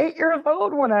like 8 years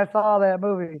old when I saw that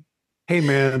movie. Hey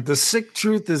man, the sick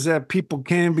truth is that people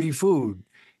can be food.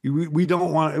 We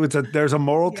don't want there's a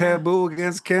moral taboo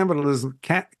against cannibalism,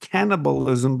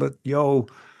 but oh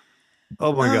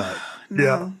my God.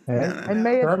 No. And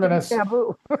may it be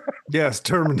taboo. Yes,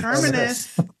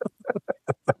 terminus.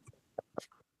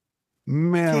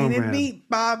 Man, tainted meat,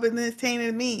 Bob, and this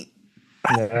tainted meat.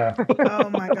 Yeah. Oh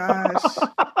my gosh.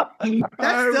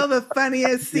 That's still the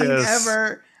funniest scene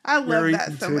ever. I love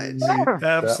that so much.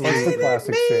 Absolutely.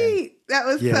 Classic scene. That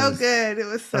was so good. It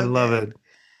was so good. I love it.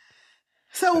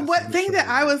 So what thing that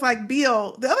I was like,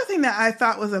 Beale, the other thing that I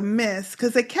thought was a miss,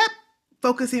 because they kept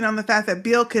focusing on the fact that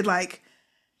Beale could like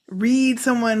read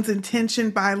someone's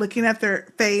intention by looking at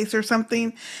their face or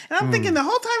something. And I'm thinking the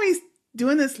whole time he's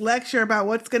doing this lecture about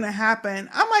what's going to happen,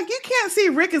 I'm like, you can't see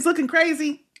Rick is looking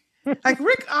crazy. Like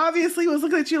Rick obviously was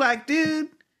looking at you like, dude,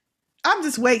 I'm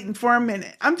just waiting for a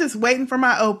minute. I'm just waiting for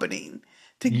my opening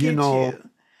to get you.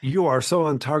 You are so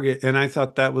on target. And I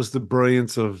thought that was the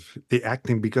brilliance of the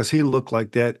acting because he looked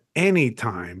like that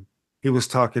anytime he was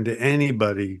talking to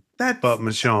anybody but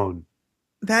Michonne.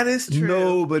 That is true.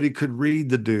 Nobody could read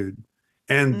the dude.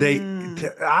 And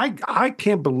I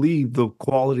can't believe the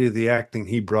quality of the acting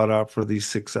he brought out for these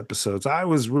 6 episodes. I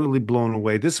was really blown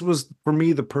away. This was, for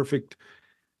me, the perfect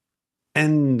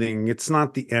ending. It's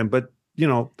not the end, but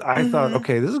I thought,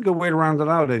 okay, this is a good way to round it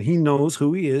out. And he knows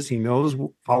who he is. He knows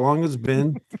how long it's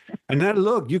been. And that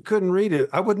look, you couldn't read it.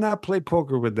 I would not play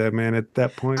poker with that man at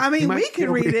that point. I mean, we could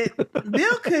read it.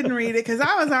 Bill couldn't read it because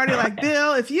I was already like,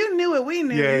 Bill, if you knew what we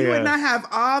knew, you would not have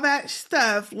all that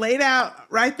stuff laid out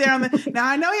right there on the. Now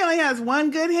I know he only has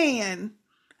one good hand.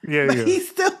 But he's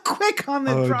still quick on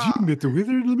the draw. Gee, Mr.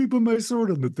 Wizard, let me put my sword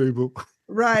on the table.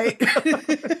 Right.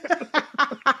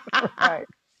 Right.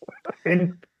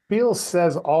 And Beale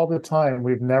says all the time,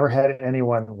 we've never had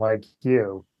anyone like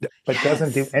you, but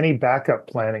doesn't do any backup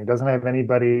planning, doesn't have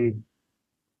anybody,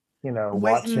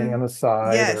 watching on the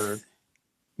side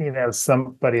or,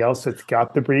 somebody else that's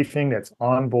got the briefing that's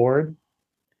on board.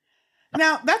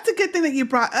 Now, that's a good thing that you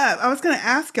brought up. I was going to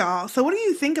ask y'all, so what do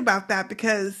you think about that?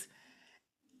 Because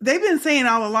they've been saying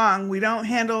all along, we don't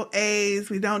handle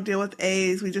A's, we don't deal with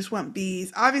A's, we just want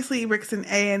B's. Obviously, Rick's an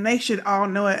A, and they should all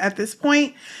know it at this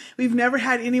point. We've never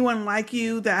had anyone like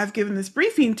you that I've given this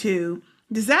briefing to.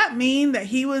 Does that mean that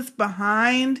he was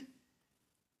behind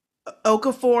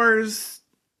Okafor's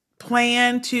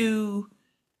plan to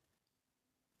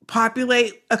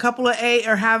populate a couple of A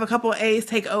or have a couple of A's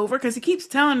take over? Because he keeps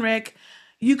telling Rick,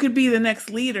 you could be the next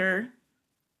leader.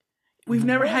 We've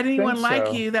never had anyone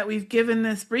like you that we've given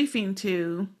this briefing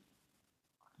to.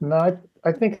 No,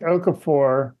 I think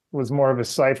Okafor was more of a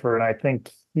cipher, and I think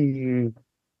he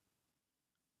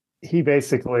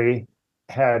basically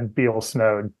had Beale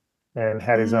snowed and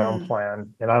had his own Mm,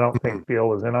 plan. And I don't think Beale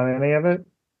was in on any of it.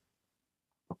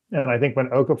 And I think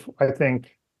I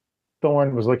think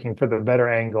Thorne was looking for the better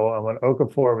angle, and when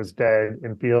Okafor was dead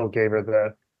and Beale gave her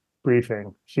the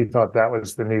briefing, she thought that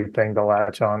was the new thing to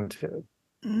latch on to.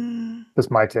 mm, That's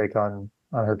my take on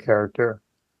her character.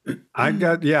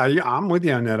 Yeah, I'm with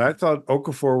you on that. I thought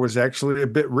Okafor was actually a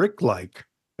bit Rick-like.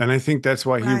 And I think that's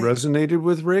why he right. resonated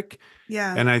with Rick.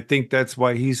 Yeah. And I think that's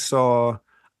why he saw,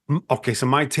 okay, so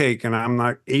my take, and I'm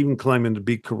not even claiming to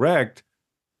be correct,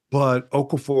 but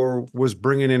Okafor was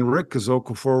bringing in Rick because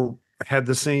Okafor had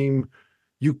the same,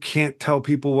 you can't tell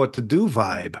people what to do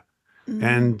vibe. Mm,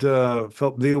 And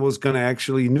felt Neil was going to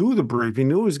actually knew the brief. He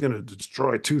knew he was going to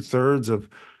destroy 2/3 of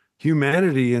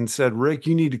humanity and said, Rick,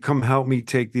 you need to come help me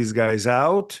take these guys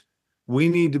out. We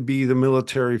need to be the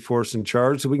military force in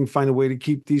charge so we can find a way to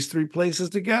keep these three places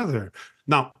together.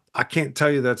 Now, I can't tell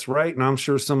you that's right. And I'm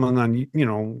sure someone on,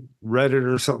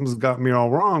 Reddit or something's got me all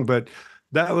wrong, but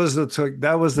that was the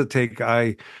take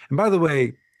and by the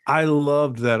way, I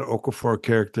loved that Okafor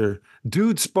character.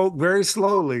 Dude spoke very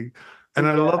slowly and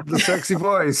I Yeah. loved the sexy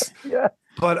voice. Yeah.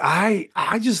 But I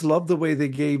just love the way they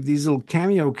gave these little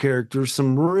cameo characters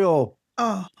some real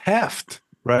oh, heft,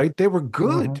 right? They were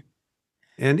good. Mhm.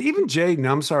 And even Jaden,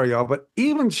 I'm sorry, y'all, but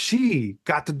even she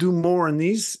got to do more in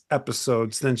these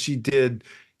episodes than she did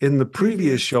in the previous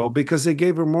previous. show because they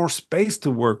gave her more space to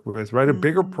work with, right? A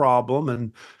bigger Mhm. problem.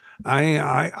 And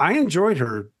I enjoyed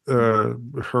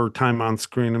her time on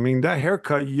screen. I mean, that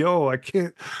haircut, I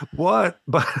can't what?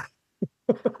 But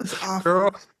It was girl,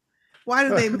 awful. Why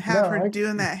did they have her No,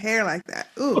 doing that hair like that?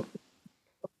 Ooh.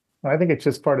 I think it's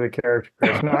just part of the character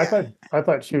creation. No, Yeah. I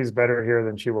thought she was better here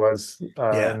than she was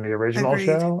yeah. in the original Agreed.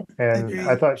 show, and I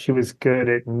Agreed. thought she was good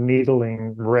at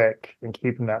needling Rick and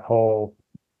keeping that whole.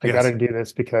 I got Yes. to do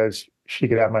this because she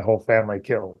could have my whole family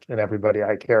killed and everybody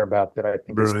I care about that I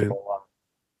think is still Brilliant. alive.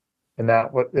 And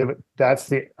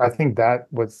I think that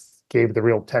was gave the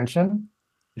real tension.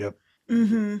 Yep.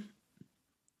 Mm-hmm.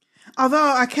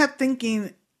 Although I kept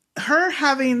thinking her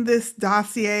having this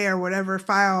dossier or whatever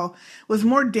file was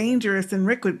more dangerous than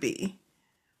Rick would be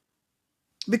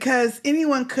because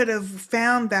anyone could have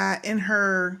found that in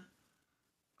her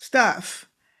stuff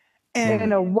In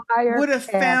and a would have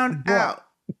wiretap found book. out,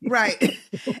 right?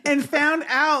 And found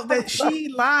out that she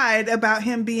lied about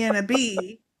him being a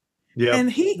bee. Yep. And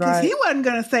because he Right. wasn't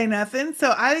going to say nothing. So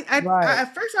Right.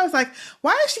 at first I was like,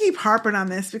 why does she keep harping on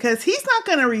this? Because he's not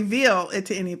going to reveal it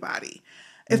to anybody.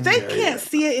 If they Mm. can't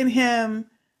see it in him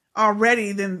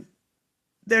already, then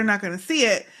they're not going to see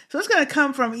it. So it's going to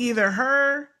come from either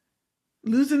her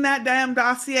losing that damn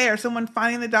dossier or someone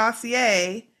finding the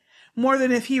dossier more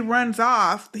than if he runs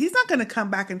off. He's not going to come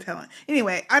back and tell it.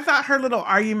 Anyway, I thought her little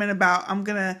argument about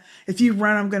if you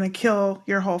run, I'm going to kill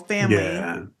your whole family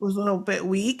Yeah. was a little bit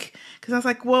weak. Because I was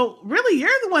like, well, really, you're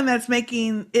the one that's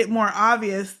making it more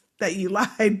obvious that you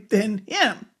lied than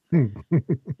him,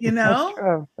 you That's know?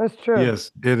 true. That's true.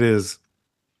 Yes, it is.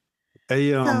 But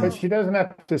So, she doesn't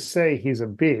have to say he's a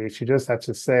bee. She just has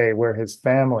to say where his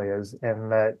family is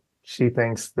and that she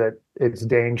thinks that it's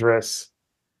dangerous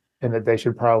and that they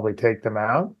should probably take them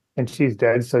out. And she's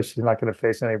dead, so she's not going to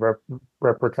face any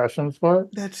repercussions for it.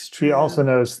 that's She also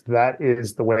true. knows that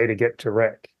is the way to get to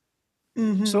Rick. So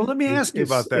Mm-hmm. let me ask you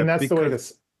about And that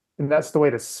that's the way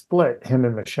to split him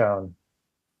and Michonne.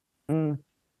 Mm.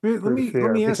 let Through me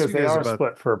fear, ask because you they guys are about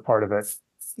split for a part of it.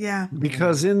 Yeah.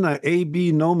 because in the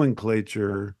AB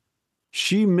nomenclature,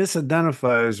 she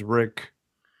misidentifies Rick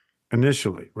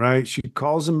initially, right? She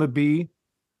calls him a B.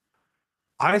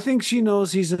 I think she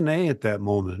knows he's an A at that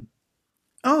moment.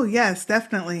 Oh, yes,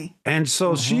 definitely. And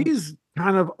so Mhm. she's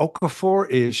kind of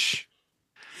Okafor-ish.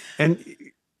 And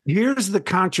here's the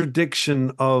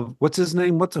contradiction of what's his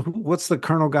name? What's the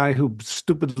colonel guy who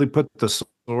stupidly put the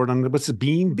sword on? What's the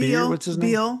beam? Beer? What's his name?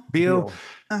 Beale. Beal. Deal.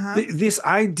 Uh-huh. This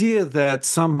idea that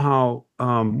somehow,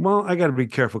 well, I got to be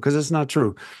careful because it's not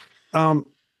true.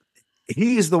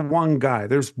 He is the one guy.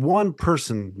 There's one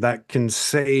person that can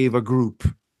save a group,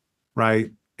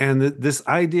 right? And this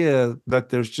idea that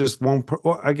there's just well,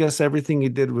 I guess everything he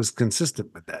did was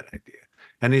consistent with that idea.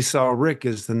 And he saw Rick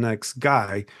as the next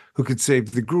guy who could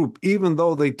save the group, even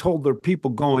though they told their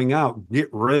people going out, get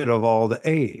rid of all the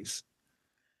A's.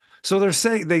 So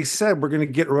they said we're going to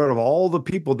get rid of all the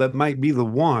people that might be the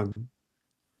one,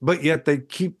 but yet they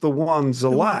keep the ones The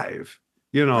one. alive,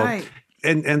 you know. Right.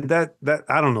 And that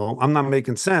I don't know, I'm not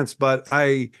making sense, but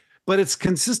it's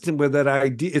consistent with that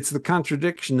idea. It's the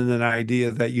contradiction in that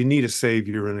idea that you need a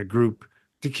savior in a group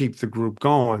to keep the group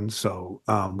going. So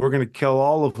we're going to kill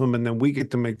all of them, and then we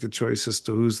get to make the choice as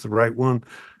to who's the right one.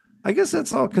 I guess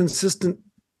that's all consistently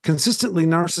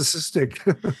narcissistic.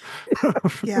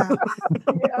 Yeah.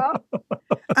 Yeah.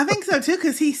 I think so too,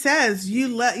 because he says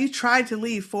you tried to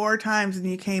leave 4 times and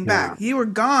you came back. You were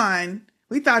gone.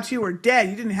 We thought you were dead.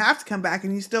 You didn't have to come back,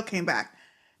 and you still came back.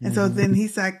 And so then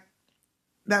he's like,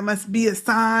 that must be a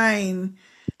sign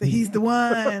that he's the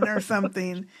one or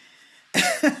something.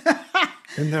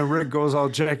 And then Rick goes all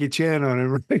Jackie Chan on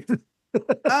him, right? Oh,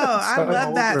 I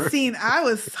love that scene. I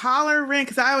was hollering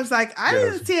because I was like, I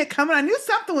didn't see it coming. I knew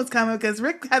something was coming because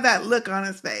Rick had that look on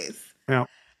his face. Yeah.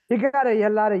 He got a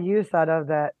lot of use out of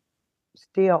that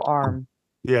steel arm.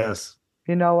 Yes.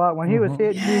 You know what? When he was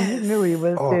hitting you, you knew he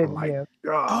was hitting you.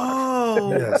 God.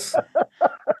 Oh, Yes.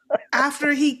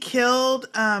 After he killed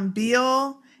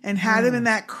Beale and had him in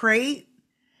that crate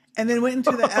and then went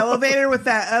into the elevator with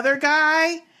that other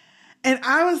guy. And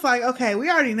I was like, okay, we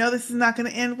already know this is not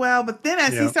going to end well. But then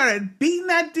as he started beating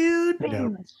that dude,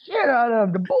 Beating the shit out of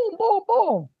him. The boom, boom,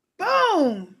 boom.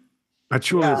 boom. I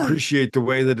truly appreciate the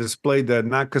way they displayed that,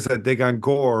 not because I dig on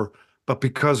gore, but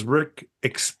because Rick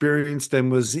experienced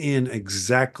and was in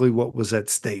exactly what was at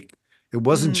stake. It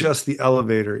wasn't just the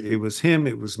elevator. It was him.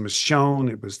 It was Michonne.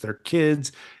 It was their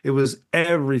kids. It was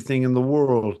everything in the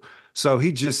world. So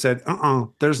he just said,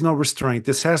 there's no restraint.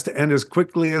 This has to end as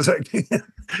quickly as I can.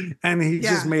 And he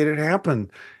just made it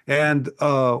happen. And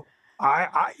I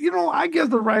give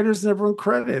the writers and everyone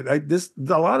credit.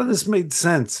 A lot of this made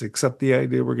sense, except the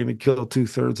idea we're going to kill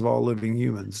 2/3 of all living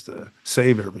humans to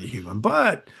save every human.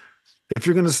 But if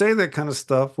you're going to say that kind of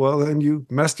stuff, well, then you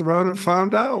messed around and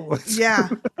found out. Yeah.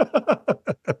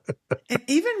 And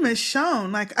even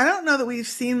Michonne, like, I don't know that we've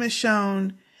seen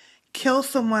Michonne kill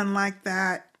someone like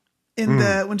that in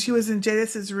when she was in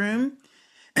Jadis's room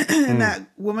and that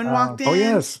woman walked in. Oh,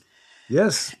 yes.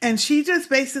 Yes. And she just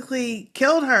basically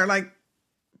killed her. Like,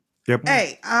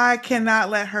 hey, I cannot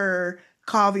let her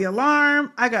call the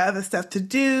alarm. I got other stuff to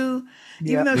do.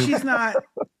 Even though she's not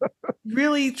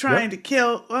really trying to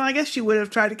kill. Well, I guess she would have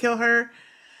tried to kill her.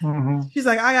 She's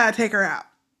like, I got to take her out.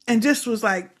 And just was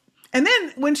like, and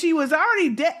then when she was already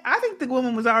dead, I think the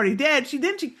woman was already dead. She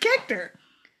kicked her.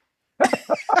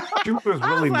 She was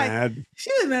really mad.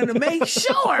 She was going to make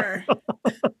sure.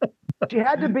 She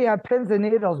had to be on pins and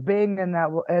needles being in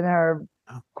her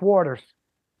quarters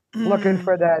looking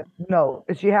for that note.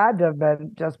 She had to have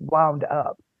been just wound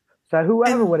up. So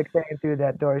whoever would have came through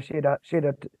that door, she'd have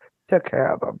took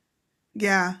care of them.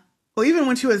 Yeah. Well, even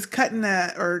when she was cutting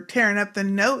or tearing up the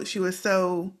note, she was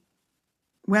so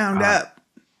wound up,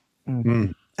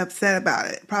 upset about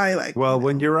it. Probably like, well,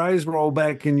 when your eyes roll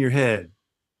back in your head,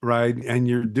 right, and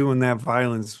you're doing that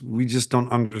violence, we just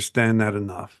don't understand that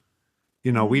enough.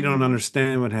 You know, we don't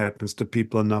understand what happens to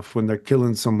people enough when they're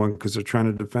killing someone because they're trying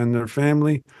to defend their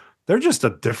family. They're just a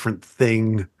different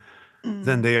thing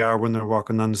than they are when they're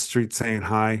walking down the street saying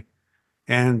hi.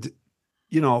 And,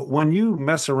 you know, when you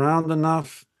mess around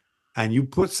enough and you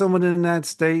put someone in that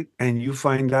state and you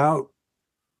find out,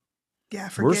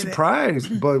 we're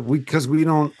surprised, but because we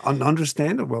don't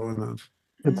understand it well enough.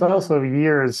 It's also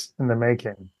years in the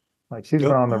making. Like, she's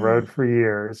been on the road for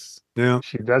years. Yeah.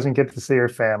 She doesn't get to see her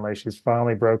family. She's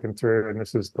finally broken through, and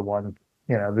this is the one,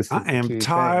 you know, this is I am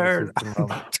tired.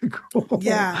 To go.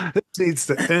 Yeah. This needs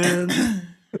to end.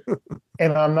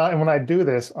 And when I do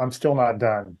this, I'm still not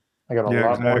done. I got a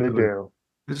lot more to do.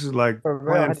 This is like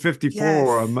plan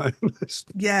 54 on my list.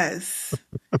 Yes.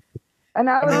 And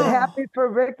I was happy for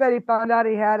Rick that he found out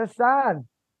he had a son.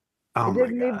 Oh, he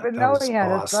didn't even know he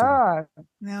had a son.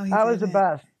 No, that was the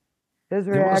best. His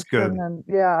reaction and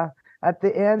at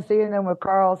the end, seeing him with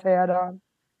Carl's hat on,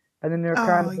 and then they're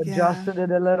kind of adjusted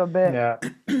it a little bit. Yeah.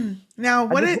 Now,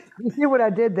 you see what I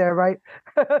did there, right?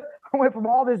 I went from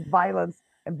all this violence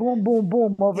and boom, boom,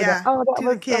 boom over there. Oh, that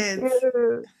was kids. So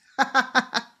cute.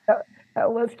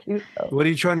 that was cute, though. What are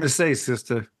you trying to say,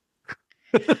 sister?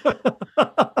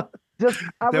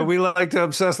 That we like to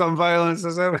obsess on violence?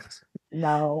 Is that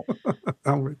No.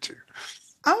 I'm with you.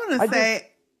 I want to say,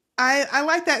 I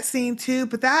like that scene too,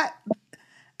 but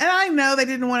and I know they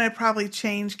didn't want to probably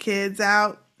change kids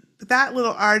out, but that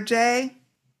little RJ,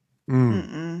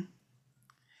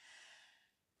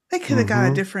 they could have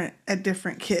got a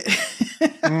different kid.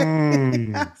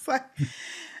 I was like,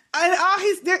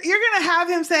 you're gonna have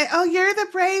him say, "Oh, you're the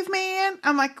brave man."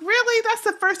 I'm like, really? That's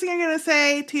the first thing you're gonna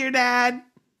say to your dad?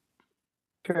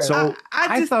 So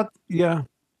I thought that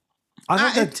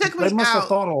they must have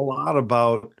thought a lot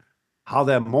about how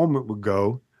that moment would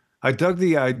go. I dug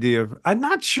the idea of, I'm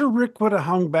not sure Rick would have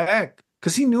hung back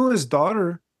because he knew his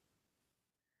daughter.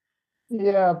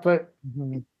 Yeah, but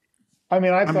I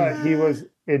mean, I thought he Uh, was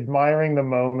admiring the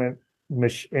moment,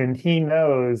 and he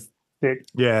knows that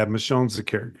Yeah, Michonne's the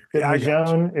character. that Yeah, I got you.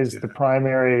 Michonne is Yeah, the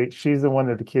primary. She's the one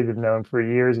that the kids have known for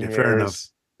years yeah, and fair enough.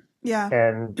 years, yeah.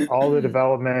 and all the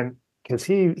development. Because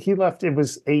he left, it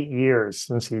was 8 years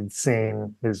since he'd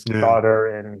seen his Yeah. daughter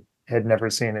and had never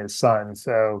seen his son.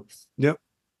 So Yep.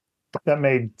 that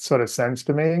made sort of sense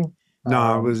to me. No,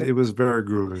 Um, it was very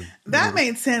groovy. That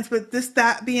made sense, but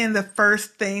that being the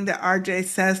first thing that RJ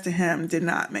says to him did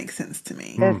not make sense to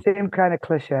me. Mm. It seemed kind of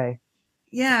cliche.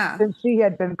 Yeah. Since she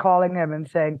had been calling him and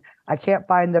saying, I can't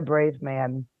find the brave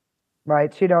man,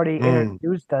 right? She'd already Mm.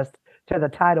 introduced us to the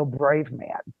title Brave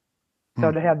Man.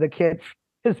 So Mm. to have the kid,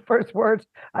 his first words,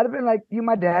 I'd have been like, you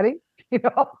my daddy? Would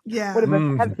Yeah. have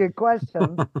been Mm. asking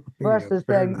questions Yeah, versus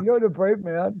fair saying, enough. you're the brave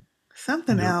man.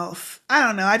 Something Yep. else. I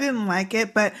don't know. I didn't like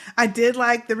it, but I did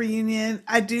like the reunion.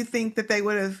 I do think that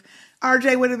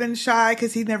RJ would have been shy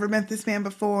because he'd never met this man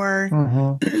before.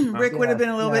 mhm. Rick would have Yes, been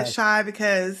a little bit yes. shy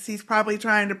because he's probably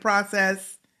trying to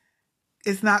process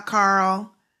it's not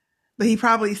Carl, but he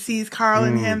probably sees Carl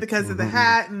in him Mm. because of the Mhm.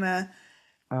 hat and I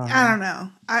Uh-huh. don't know.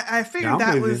 I Yeah, figured I'm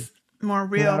that with you. was more Yeah,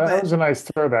 real, that but was a nice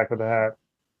throwback with the hat.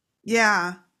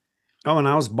 yeah. Oh, and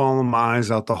I was bawling my eyes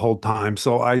out the whole time,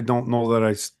 so I don't know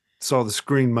that saw the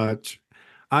screen much.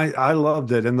 I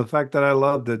loved it, and the fact that I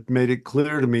loved it made it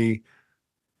clear to me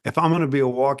if I'm going to be a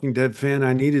Walking Dead fan,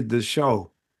 I needed this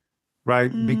show,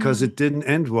 right? Because Mm, it didn't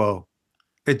end well.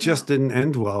 It no. just didn't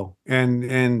end well,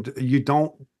 and you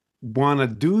don't want to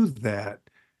do that.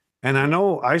 And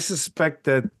I suspect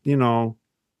that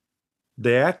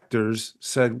the actors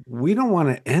said we don't want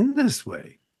to end this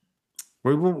way.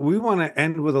 We want to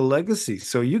end with a legacy.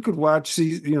 So you could watch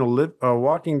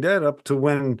Walking Dead up to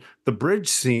when the bridge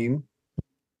scene,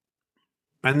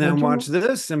 and then Would watch you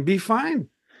this and be fine.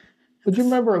 would you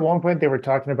remember at one point they were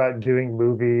talking about doing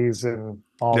movies and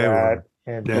all They that were,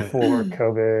 and yeah. before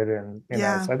COVID and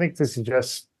Yeah. so I think this is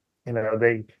just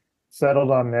they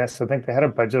settled on this. I think they had a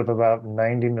budget of about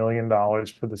 $90 million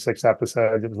for the 6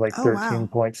 episodes. It was like Oh wow.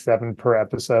 13.7 per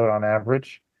episode on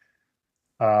average.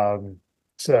 Um,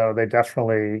 so they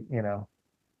definitely,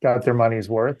 got their money's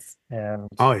worth. And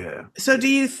Oh yeah. So do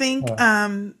you think uh,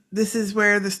 this is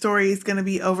where the story is going to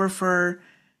be over for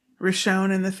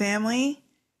Rashon and the family?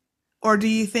 Or do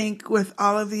you think with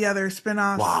all of the other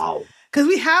spinoffs, Wow. because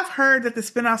we have heard that the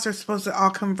spinoffs are supposed to all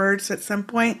converge at some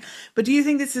point, but do you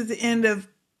think this is the end of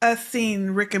us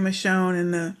seeing Rick and Michonne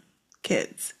and the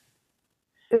kids?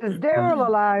 Is Daryl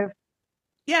alive?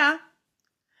 Yeah.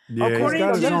 Yeah, he's Okay, According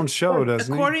got so his to own show,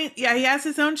 doesn't he? yeah, he has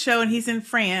his own show and he's in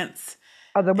France.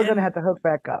 then we're gonna And have to hook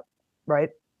back up, right?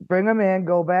 Bring them in,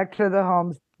 go back to the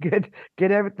homes, get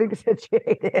everything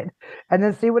situated, and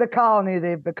then see what a colony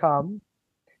they've become,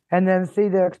 and then see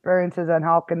their experiences and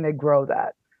how can they grow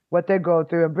that, what they go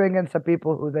through, and bring in some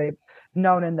people who they've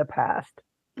known in the past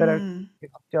that are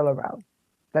still around.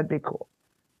 That'd be cool.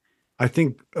 I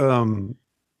think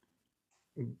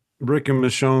Rick and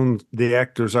Michonne, the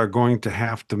actors, are going to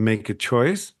have to make a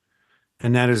choice,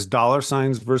 and that is dollar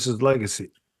signs versus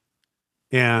legacy.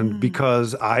 And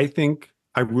because I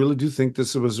really do think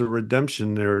this was a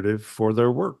redemption narrative for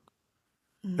their work.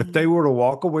 If they were to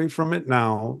walk away from it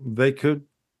now, they could,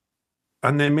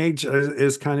 and they made,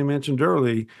 as Connie mentioned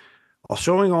earlier,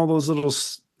 showing all those little,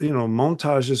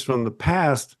 montages from the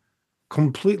past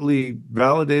completely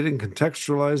validated and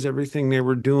contextualized everything they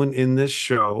were doing in this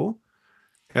show.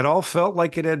 It all felt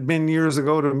like it had been years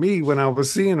ago to me when I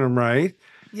was seeing them, right?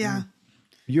 yeah.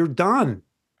 You're done.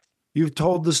 You've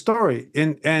told the story.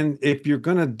 And if you're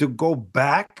going to go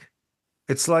back,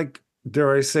 it's like,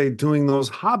 dare I say, doing those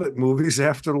Hobbit movies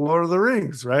after the Lord of the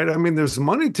Rings, right? I mean, there's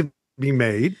money to be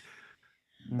made.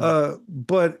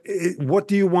 But what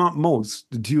do you want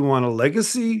most? Do you want a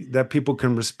legacy that people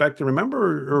can respect and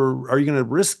remember, or are you going to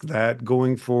risk that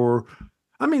going for?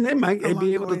 I mean, they might A be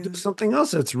long able to way. do something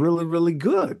else that's really, really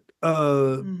good.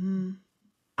 I'm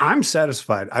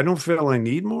satisfied. I don't feel I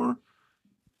need more,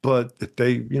 but if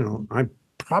they, I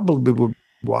probably would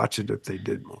watch it if they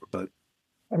did more. But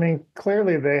I mean,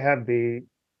 clearly they have the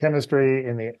chemistry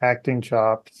and the acting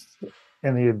chops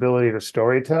and the ability to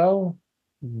storytell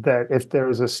that if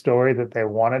there's a story that they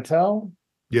want to tell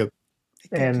yep,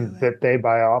 and that they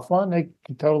buy off on, they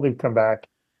can totally come back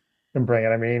and bring it.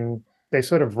 I mean, they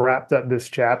sort of wrapped up this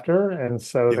chapter, and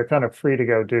so yep. they're kind of free to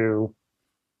go do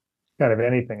kind of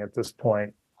anything at this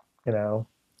point, And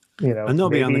they'll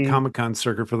be on the maybe Comic-Con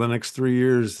circuit for the next 3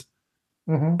 years,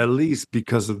 Mhm. at least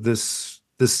because of this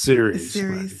The series.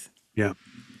 series. Right? Yeah.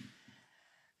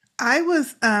 I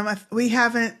was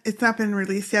it's not been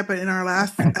released yet, but in our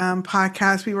last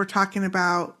podcast we were talking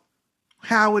about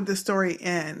how would the story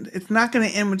end? It's not going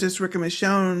to end with just Rick and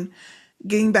Michonne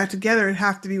getting back together. It'd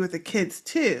have to be with the kids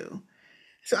too.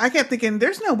 So I kept thinking,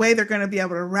 there's no way they're going to be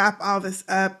able to wrap all this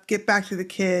up, get back to the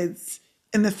kids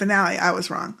in the finale. I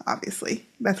was wrong, obviously.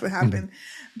 That's what happened.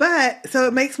 But so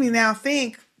it makes me now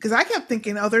think, because I kept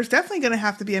thinking, oh, there's definitely going to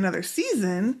have to be another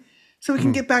season so we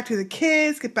can get back to the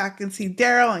kids, get back and see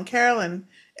Daryl and Carol and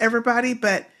everybody.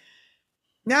 But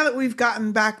now that we've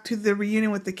gotten back to the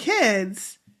reunion with the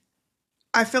kids,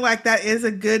 I feel like that is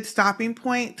a good stopping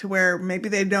point to where maybe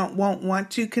they won't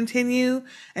want to continue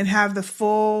and have the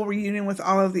full reunion with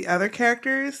all of the other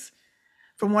characters.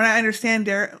 From what I understand,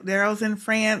 Daryl's in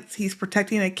France. He's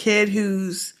protecting a kid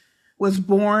was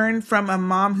born from a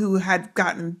mom who had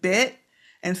gotten bit,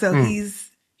 and so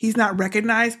he's not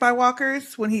recognized by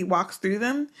walkers when he walks through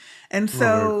them, and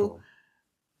so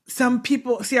some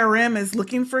people, CRM is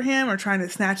looking for him or trying to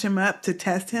snatch him up to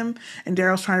test him, and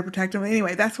Daryl's trying to protect him.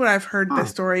 Anyway, that's what I've heard the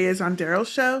story is on Daryl's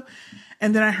show.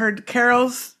 And then I heard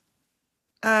Carol's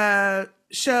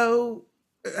show,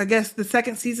 I guess the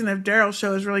second season of Daryl's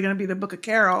show is really going to be the Book of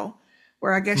Carol,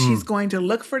 where I guess she's going to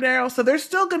look for Daryl. So there's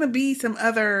still going to be some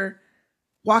other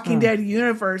Walking Dead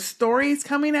universe stories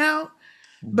coming out.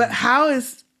 But are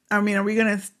we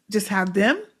going to just have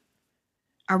them?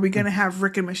 Are we going to have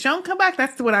Rick and Michonne come back?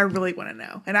 That's what I really want to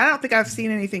know. And I don't think I've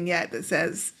seen anything yet that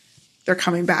says they're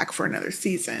coming back for another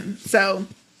season. So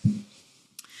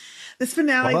this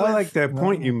finale I like that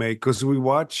point you make, because we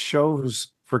watch shows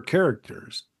for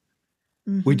characters.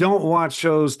 We don't watch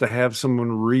shows to have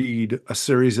someone read a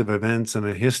series of events and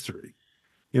a history.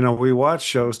 We watch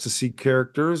shows to see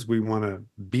characters. We want to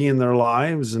be in their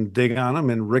lives and dig on them.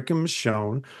 And Rick and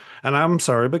Michonne, and I'm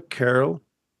sorry, but Carol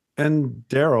and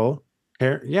Daryl,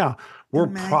 we're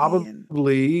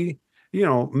probably,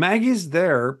 Maggie's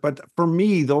there, but for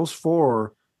me, those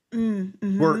four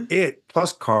were it,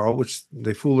 plus Carl, which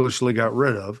they foolishly got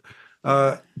rid of.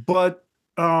 But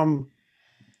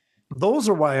those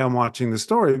are why I'm watching the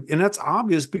story. And that's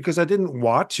obvious because I didn't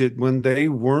watch it when they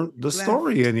weren't the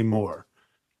story anymore.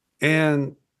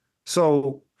 And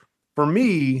so for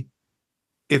me,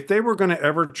 if they were going to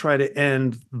ever try to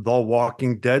end the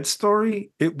Walking Dead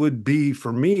story, it would be,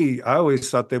 for me, I always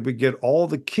thought they would get all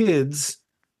the kids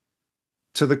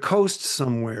to the coast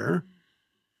somewhere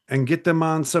and get them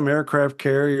on some aircraft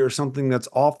carrier or something that's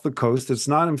off the coast that's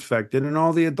not infected, and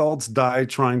all the adults die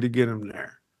trying to get them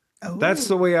there. Oh. That's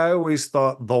the way I always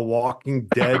thought the Walking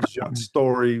Dead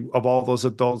story of all those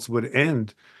adults would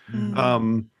end.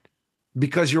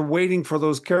 Because you're waiting for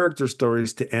those character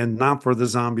stories to end, not for the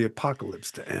zombie apocalypse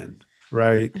to end.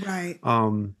 Right.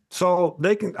 So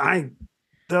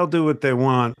they'll do what they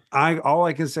want. All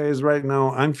I can say is right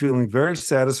now, I'm feeling very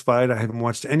satisfied. I haven't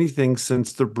watched anything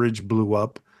since the bridge blew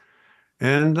up,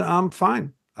 and I'm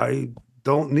fine. I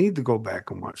don't need to go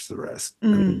back and watch the rest.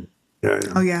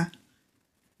 Oh yeah.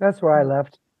 That's where I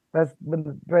left. That's when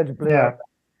the bridge blew up.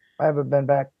 I haven't been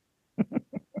back.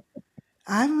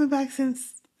 I haven't been back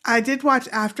since. I did watch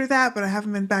after that, but I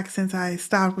haven't been back since I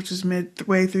stopped, which was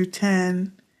midway through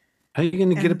 10. How are you going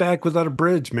to get it back without a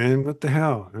bridge, man? What the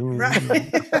hell? Right.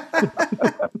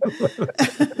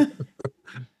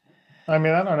 I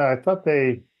mean, I don't know. I thought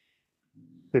the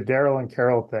Daryl and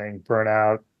Carol thing burnt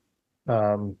out.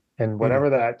 And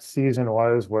whatever that season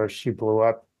was where she blew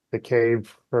up the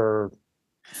cave for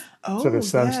sort of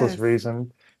senseless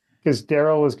reason. Because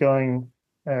Daryl was going,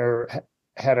 or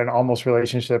had an almost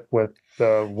relationship with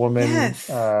the woman.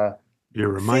 You're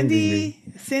reminding me.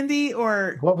 Cindy,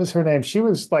 or what was her name? She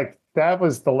was like, that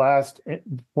was the last,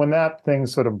 when that thing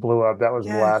sort of blew up, that was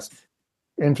the last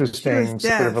interesting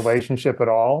sort of relationship at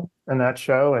all in that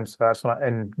show. And so that's when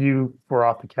and you were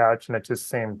off the couch, and it just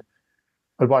seemed,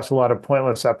 I'd watched a lot of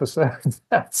pointless episodes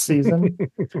that season.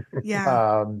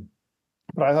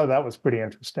 But I thought that was pretty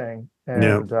interesting.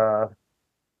 And,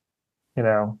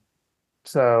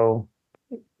 so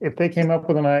if they came up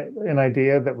with an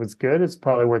idea that was good, it's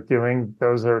probably worth doing.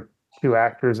 Those are two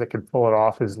actors that could pull it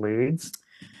off as leads.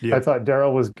 I thought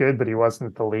Daryl was good, but he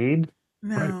wasn't the lead.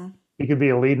 No. Right? He could be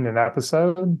a lead in an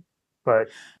episode, but,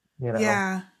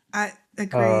 Yeah, I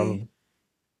agree.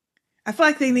 I feel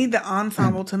like they need the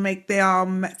ensemble to make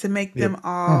them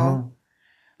all,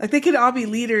 like they could all be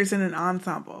leaders in an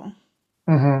ensemble.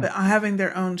 But having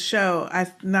their own show,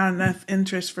 not enough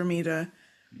interest for me to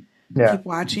keep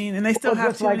watching, and they still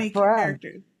have too many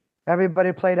characters.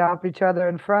 Everybody played off each other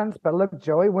in Friends, but look,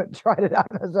 Joey went and tried it out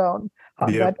on his own.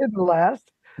 That didn't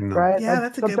last, right? Yeah,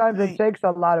 that's a good point. Sometimes it takes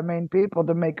a lot of main people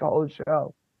to make a whole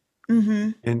show.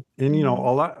 And a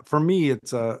lot for me,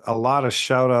 it's a lot of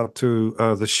shout out to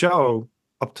the show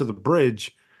Up to the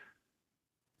Bridge.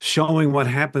 showing what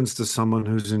happens to someone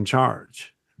who's in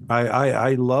charge.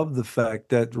 I love the fact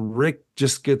that Rick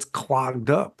just gets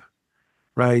clogged up,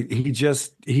 right? He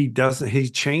changes,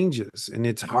 and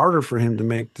it's harder for him to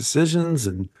make decisions,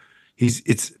 and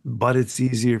but it's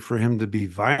easier for him to be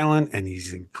violent, and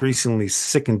he's increasingly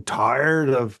sick and tired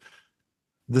of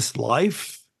this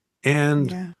life.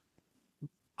 And Yeah.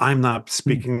 I'm not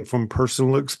speaking from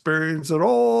personal experience at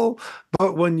all,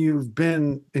 but when you've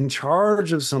been in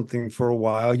charge of something for a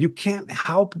while, you can't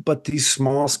help but these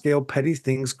small scale petty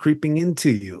things creeping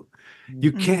into you.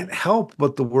 You can't help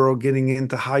but the world getting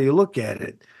into how you look at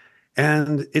it.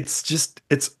 And it's just,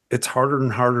 it's harder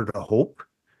and harder to hope,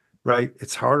 right?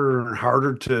 It's harder and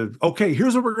harder to, okay,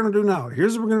 here's what we're going to do now.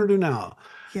 Here's what we're going to do now.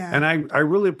 Yeah. And I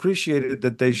really appreciated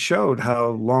that they showed how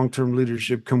long-term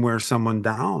leadership can wear someone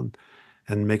down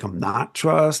and make them not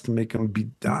trust, make them be,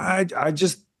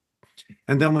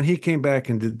 and then when he came back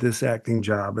and did this acting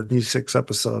job in these 6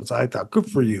 episodes, I thought,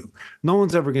 good for you. No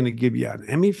one's ever going to give you an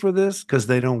Emmy for this because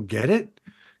they don't get it,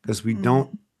 because we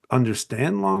don't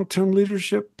understand long-term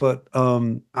leadership. But I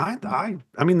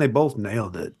mean, they both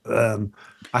nailed it.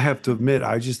 I have to admit,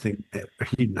 I just think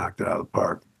he knocked it out of the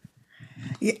park.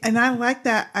 Yeah, and I like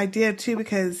that idea too,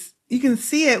 because you can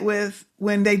see it with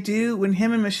when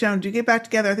him and Michonne do get back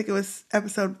together. I think it was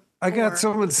episode 4. I got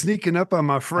someone sneaking up on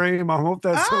my frame. I hope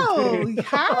that's okay.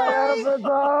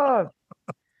 Hi.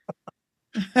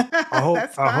 I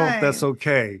hope that's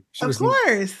okay. Of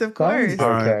course.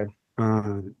 Okay.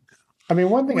 Right. I mean,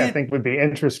 one thing I think would be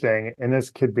interesting, and this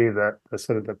could be the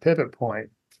sort of the pivot point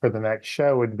for the next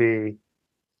show, would be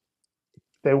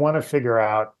they want to figure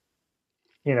out,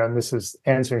 and this is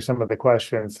answering some of the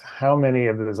questions, how many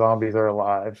of the zombies are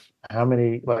alive? How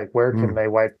many, where can they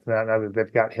wipe them out? Now that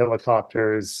they've got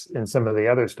helicopters and some of the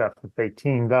other stuff that they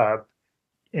teamed up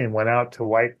and went out to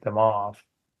wipe them off.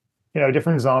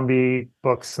 Different zombie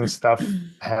books and stuff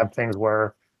have things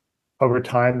where over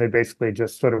time they basically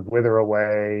just sort of wither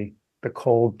away. The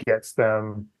cold gets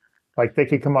them. Like they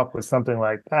could come up with something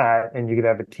like that, and you could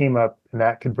have a team up, and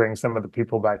that could bring some of the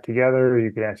people back together.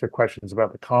 You could answer questions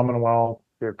about the Commonwealth.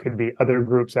 There could be other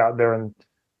groups out there in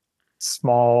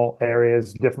small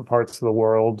areas, different parts of the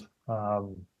world. I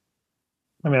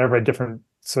mean, I've read different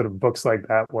sort of books like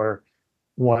that where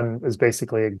one is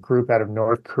basically a group out of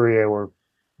North Korea were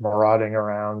marauding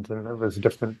around, and it was a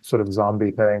different sort of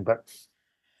zombie thing. But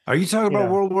are you talking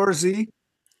about World War Z?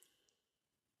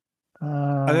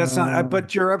 That's not,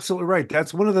 but you're absolutely right.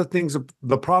 That's one of the things,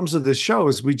 the problems of this show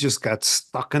is we just got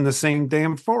stuck in the same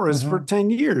damn forest for 10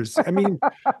 years. I mean,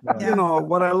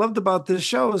 what I loved about this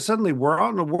show is suddenly we're out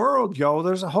in the world, yo.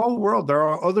 There's a whole world. There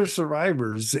are other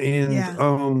survivors, and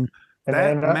that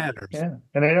matters. Yeah,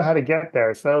 and they know how to get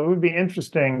there. So it would be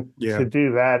interesting to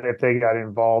do that if they got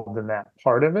involved in that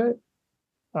part of it.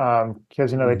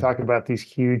 Because, they talk about these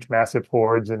huge, massive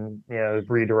hordes and,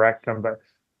 redirect them, but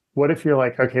what if you're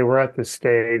like, okay, we're at this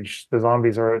stage, the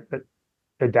zombies are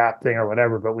adapting or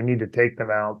whatever, but we need to take them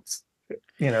out,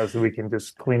 so we can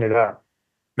just clean it up.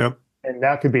 Yep. And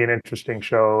that could be an interesting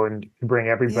show and bring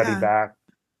everybody back.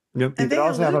 Yep. You could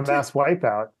also have a mass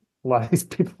wipeout. A lot of these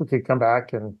people could come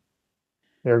back and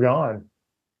they're gone.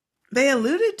 They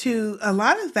alluded to a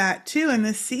lot of that too in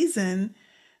this season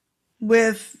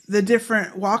with the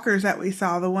different walkers that we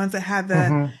saw, the ones that had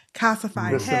the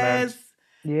calcified heads.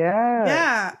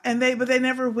 Yeah. And they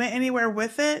never went anywhere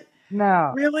with it.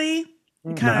 No. Really?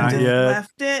 You kind of just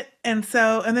left it. And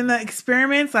then the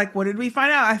experiments, like, what did we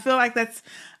find out? I feel like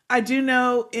I do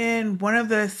know in one of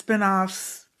the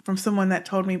spinoffs from someone that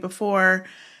told me before,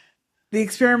 the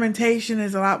experimentation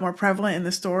is a lot more prevalent in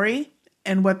the story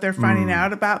and what they're finding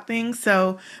out about things.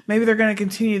 So maybe they're going to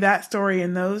continue that story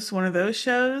in one of those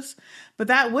shows. But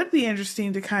that would be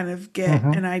interesting to kind of get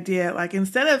an idea. Like,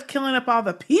 instead of killing up all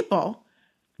the people,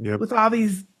 with all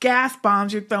these gas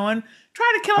bombs you're throwing,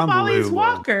 try to kill up all these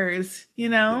walkers,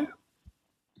 Yeah.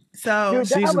 So dude,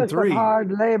 that was some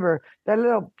hard labor. That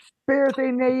little spear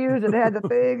thing they used, it had the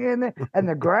thing in it, and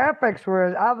the graphics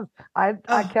were. I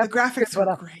kept the graphics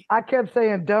were great. I kept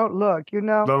saying, "Don't look,"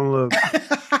 Don't look.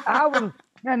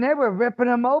 And they were ripping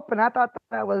them open. I thought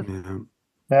that was. Yeah.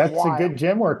 That's wild. A good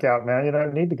gym workout, man. You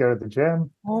don't need to go to the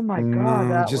gym. Oh my God,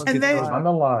 that just was on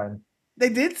the line. They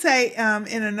did say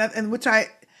in another, in which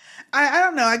I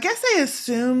don't know. I guess they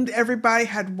assumed everybody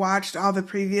had watched all the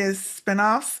previous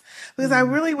spinoffs, because I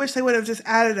really wish they would have just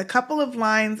added a couple of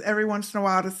lines every once in a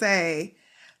while to say,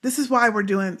 this is why we're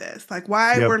doing this. Like,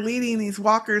 why we're leading these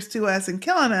walkers to us and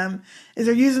killing them is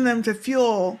they're using them to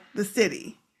fuel the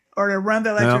city or to run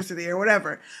the electricity or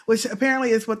whatever, which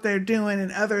apparently is what they're doing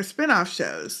in other spinoff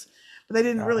shows. But they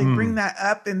didn't really bring that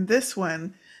up in this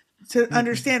one. to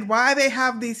understand why they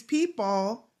have these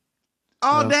people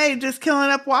all day just killing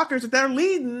up walkers that they're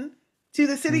leading to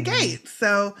the city gates.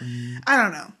 So I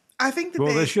don't know. I think that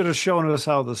they should have shown us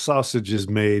how the sausage is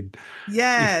made.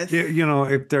 Yes.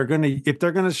 If they're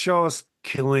gonna show us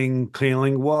killing,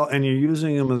 well, and you're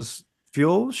using them as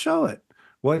fuel, show it.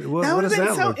 What does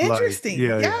that so look interesting?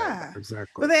 Like? Yeah,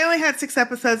 exactly. But they only had 6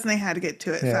 episodes and they had to get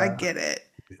to it, so I get it.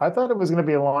 I thought it was going to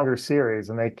be a longer series,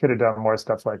 and they could have done more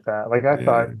stuff like that. Like I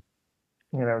thought, it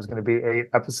was going to be 8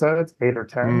 episodes, 8 or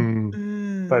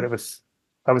 10, but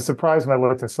I was surprised when I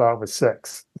looked and saw it was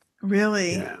 6.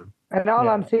 Really? Yeah. And all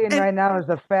I'm seeing right now is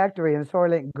the factory in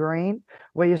Soylent Green,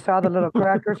 where you saw the little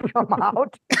crackers come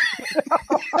out.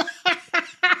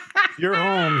 Your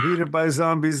home heated by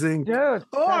zombies, Inc. Dude, or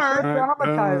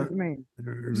traumatized me.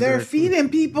 Exactly. They're feeding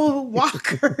people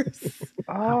walkers.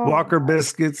 Walker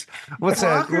biscuits. What's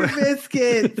that? Walker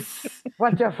biscuits.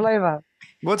 What's your flavor?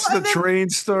 What's the train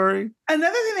story?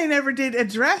 Another thing they never did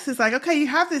address is like, okay, you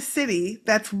have this city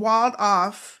that's walled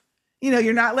off.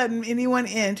 You're not letting anyone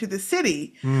into the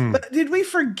city. But did we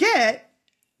forget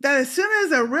that as soon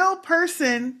as a real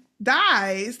person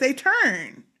dies, they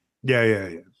turn? Yeah.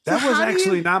 That was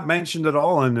actually not mentioned at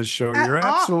all in this show. You're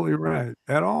absolutely right.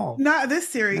 At all. Not this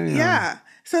series. Yeah.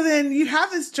 So then you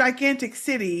have this gigantic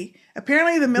city.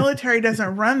 Apparently the military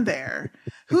doesn't run there.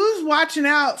 Who's watching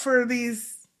out for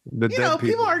these?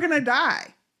 People are going to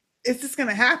die. It's just going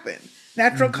to happen.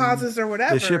 Natural causes or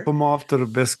whatever. They ship them off to the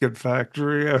biscuit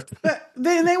factory. But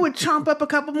then they would chomp up a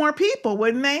couple more people,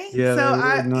 wouldn't they? Yeah.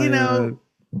 So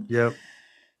Yep.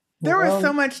 There was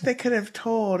so much they could have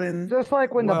told, and just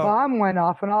like when the bomb went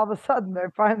off, and all of a sudden they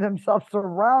find themselves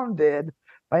surrounded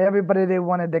by everybody they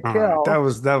wanted to kill. That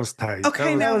was tight.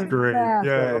 Okay, that was great.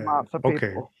 Yeah.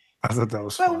 Okay. I thought that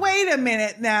was But fun. wait a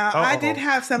minute now. I did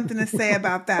have something to say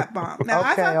about that bomb. Now,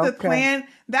 I thought the plan,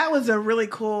 that was a really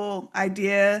cool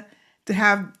idea to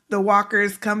have the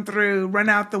walkers come through, run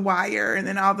out the wire, and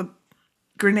then all the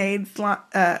grenades run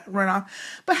off.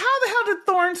 But how the hell did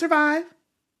Thorne survive?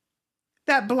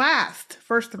 That blast,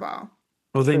 first of all.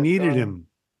 Well, they needed him.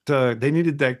 They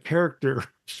needed that character.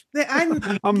 I'm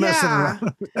messing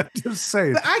around. I'm just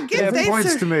saying. But I guess they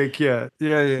points to make. Yeah.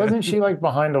 Wasn't she like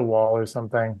behind a wall or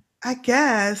something? I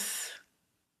guess.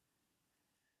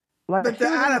 Like, but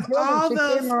out of all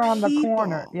those came around people, the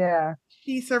corner. Yeah.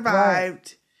 She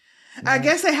survived. Right. I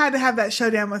guess they had to have that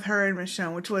showdown with her and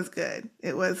Michonne, which was good.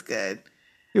 It was good.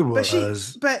 It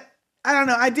was. But I don't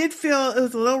know. I did feel it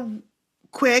was a little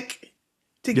quick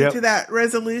to get to that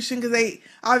resolution because they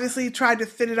obviously tried to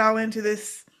fit it all into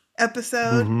this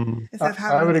episode instead of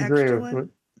having I would an agree. extra one.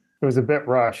 It was a bit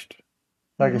rushed.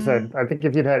 Like I said, I think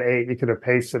if you'd had 8, you could have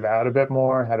paced it out a bit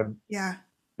more, had a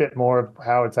bit more of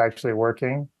how it's actually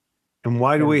working. And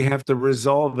why do we have to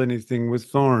resolve anything with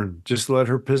Thorne? Just let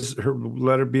her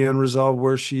be unresolved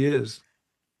where she is.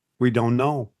 We don't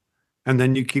know. And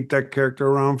then you keep that character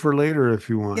around for later if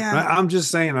you want. Yeah. I'm just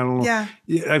saying, I don't know. Yeah.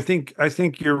 I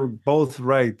think you're both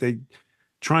right. They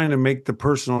trying to make the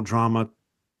personal drama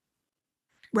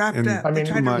wrapped up. I mean,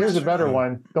 here's a better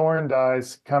one. Thorne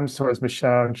dies, comes towards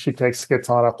Michonne. She skits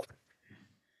on up.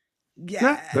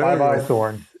 Yeah. Bye-bye,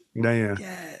 Thorne. Yeah.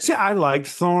 Yes. See, I liked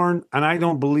Thorne, and I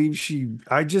don't believe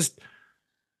I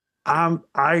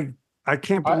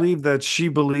can't believe that she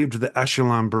believed the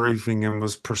echelon briefing and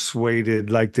was persuaded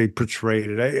like they portrayed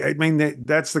it. I mean,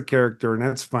 that's the character, and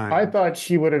that's fine. I thought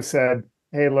she would have said,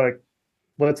 hey, look,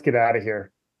 let's get out of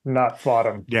here, not fought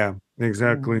him. Yeah,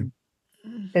 exactly.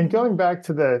 And going back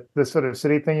to the sort of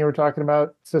city thing you were talking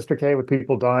about, Sistah K, with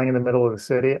people dying in the middle of the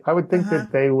city, I would think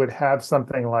that they would have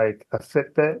something like a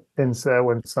Fitbit. And so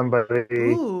when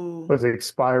somebody was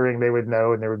expiring, they would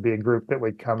know, and there would be a group that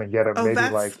would come and get them. Maybe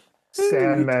like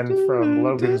Sandmen from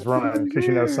Logan's Run,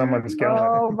 because someone's going.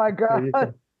 Oh my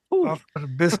God. Off to the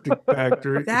biscuit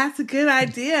factory. That's a good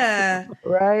idea.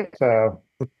 Right. So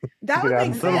that would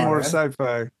make sense. A little more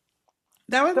sci-fi.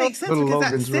 That would make sense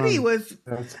because that city was,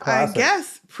 I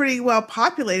guess, pretty well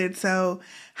populated. So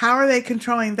how are they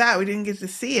controlling that? We didn't get to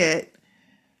see it.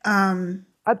 I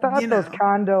thought those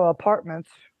condo apartments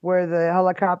where the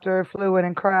helicopter flew in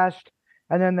and crashed,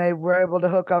 and then they were able to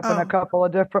hook up in a couple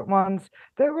of different ones.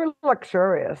 They were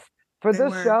luxurious. For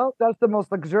this show, that's the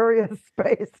most luxurious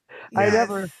space I'd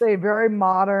ever seen. Very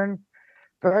modern,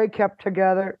 very kept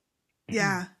together.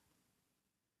 Yeah.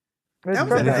 That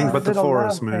was anything but the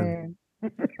forest, man.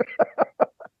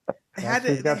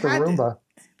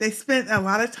 They spent a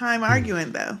lot of time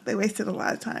arguing, though. They wasted a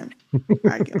lot of time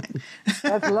arguing.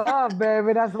 That's love,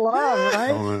 baby. That's love,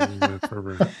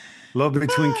 right? Love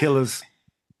between killers.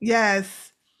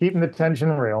 Yes. Keeping the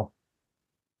tension real.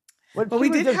 Well, Well, she we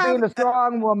was did just have being a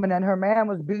strong woman, and her man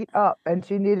was beat up, and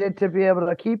she needed to be able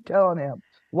to keep telling him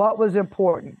what was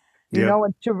important, Yep.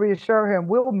 and to reassure him,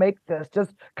 we'll make this.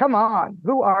 Just come on.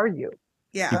 Who are you?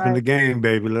 yeah. Keep in the game,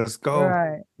 baby. Let's go.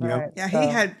 Right. Yep. Yeah, he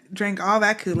had drank all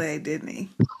that Kool-Aid, didn't he?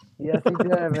 Yes, he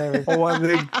did, baby. Oh, I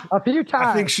think A few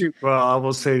times. well, I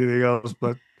won't say anything else,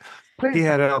 but Please. he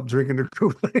had help drinking the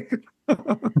Kool-Aid.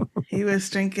 He was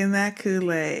drinking that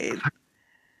Kool-Aid.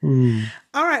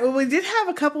 All right. Well, we did have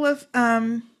a couple of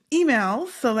emails,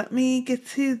 so let me get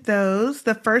to those.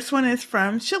 The first one is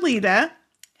from Shalita.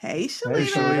 Hey, Shalita. Hey,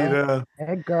 Shalita.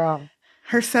 Hey, girl.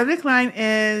 Her subject line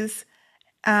is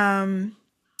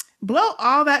blow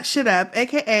all that shit up,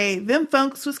 aka them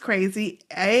folks was crazy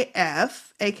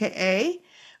AF, aka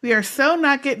we are so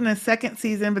not getting a second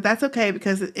season, but that's okay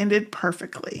because it ended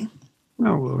perfectly.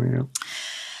 Oh, well, yeah.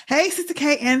 Hey, Sistah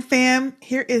K and fam,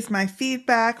 here is my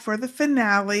feedback for the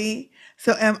finale.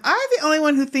 So am I the only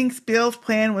one who thinks Bill's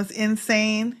plan was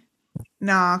insane?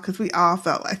 Nah, because we all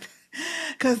felt like that.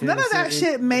 Because none of that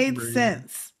shit made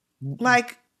sense.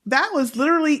 Like, that was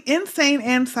literally insane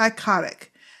and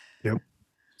psychotic. Yep.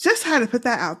 Just had to put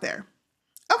that out there.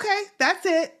 Okay, that's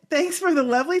it. Thanks for the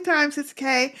lovely time, Sistah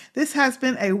K. This has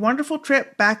been a wonderful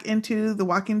trip back into the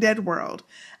Walking Dead world.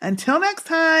 Until next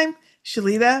time,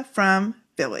 Shalita from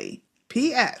Philly.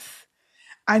 P.S.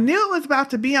 I knew it was about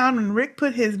to be on when Rick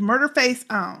put his murder face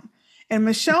on. And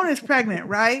Michonne is pregnant,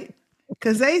 right?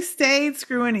 Because they stayed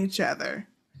screwing each other.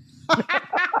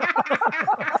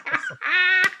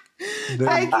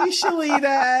 Thank you,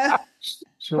 Shalita.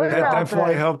 Shalita, That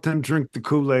definitely helped him drink the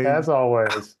Kool-Aid. as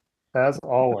always. As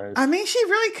always. I mean, she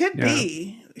really could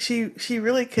be. She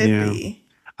really could be.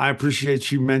 I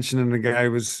appreciate you mentioning the guy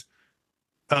was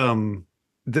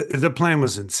the plan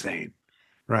was insane.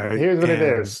 Right. Here's what it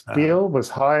is. Bill was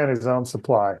high on his own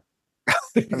supply.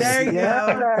 There you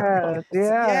go.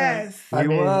 Yes. I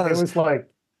mean, it was like,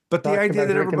 but the idea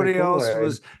that everybody else Kool-Aid.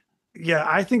 was,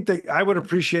 I think that I would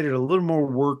appreciate it a little more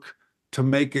work to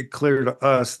make it clear to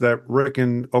us that Rick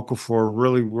and Okafor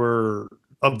really were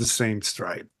of the same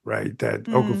stripe, right? That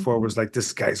Okafor was like,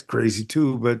 this guy's crazy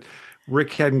too, but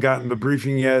Rick hadn't gotten the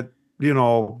briefing yet,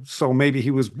 so maybe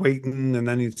he was waiting and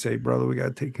then he'd say, brother, we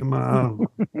got to take him out.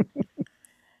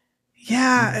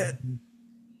 Yeah.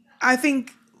 I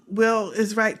think Will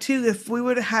is right too. If we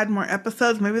would have had more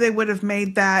episodes, maybe they would have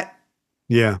made that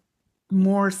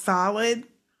more solid.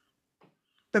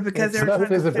 But because they're trying to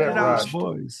fit it all,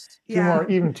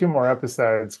 two more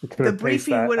episodes. The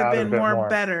briefing would have been more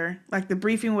better. Like the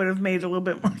briefing would have made a little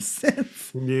bit more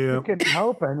sense. Yeah, you can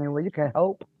hope anyway. You can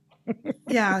hope.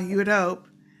 Yeah, you would hope.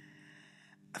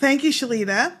 Thank you,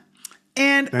 Shalita.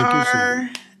 And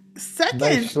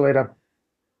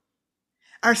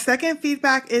our second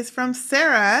feedback is from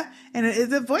Sarah, and it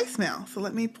is a voicemail. So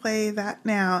let me play that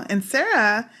now. And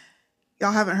Sarah,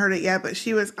 y'all haven't heard it yet, but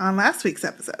she was on last week's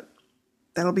episode.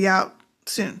 That'll be out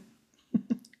soon.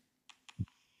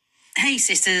 Hey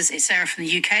sisters, it's Sarah from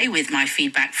the UK with my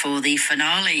feedback for the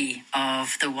finale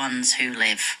of The Ones Who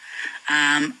Live.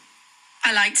 I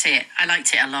liked it. I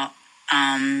liked it a lot.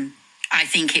 I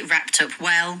think it wrapped up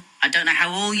well. I don't know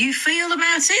how all you feel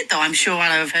about it, though I'm sure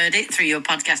I'll have heard it through your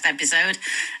podcast episode,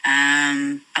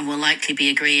 and will likely be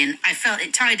agreeing. I felt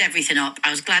it tied everything up.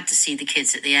 I was glad to see the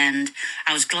kids at the end.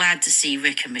 I was glad to see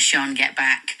Rick and Michonne get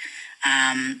back.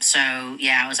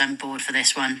 I was on board for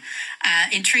this one.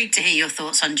 Intrigued to hear your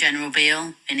thoughts on General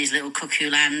Beale in his little cuckoo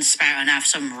land, spouting off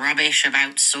some rubbish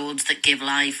about swords that give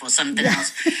life or something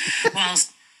else,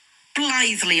 whilst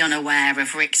blithely unaware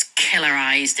of Rick's killer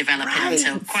eyes developing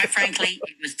until, quite frankly,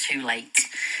 it was too late.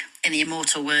 In the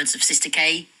immortal words of Sistah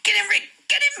K, get him, Rick,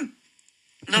 get him!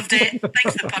 Loved it.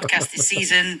 Thanks for the podcast this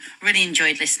season. Really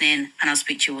enjoyed listening, and I'll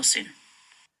speak to you all soon.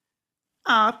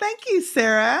 Oh, thank you,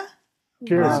 Sarah.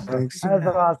 Cheers. Thanks. That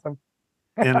was awesome.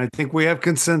 And I think we have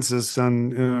consensus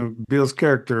on Beale's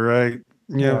character, right?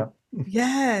 Yeah.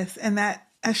 Yes, and that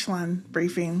echelon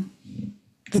briefing.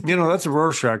 That's a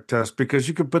Rorschach test because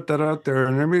you could put that out there,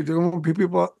 and there will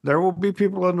be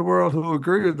people in the world who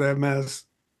agree with that mess.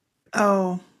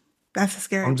 Oh, that's a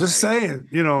scary. I'm just saying,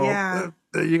 you're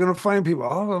gonna find people.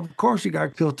 Oh, of course, you got to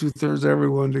kill 2/3 of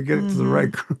everyone to get to the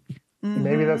right group.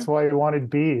 Maybe that's why he wanted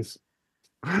bees.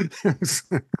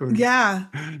 Exactly. Yeah.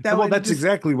 That's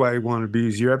exactly why he wanted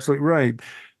bees. You're absolutely right.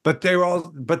 But they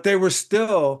were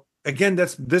still. Again,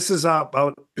 this is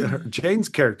about Jane's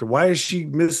character. Why is she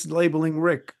mislabeling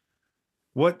Rick?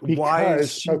 Why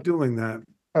is she doing that?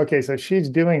 Okay, so she's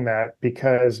doing that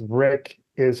because Rick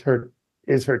is her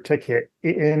ticket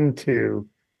into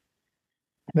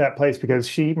that place because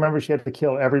she had to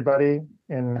kill everybody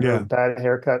in her bad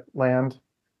haircut land.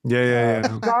 Yeah.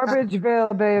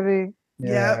 Garbageville, baby.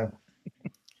 Yeah. Yep.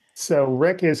 So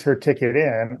Rick is her ticket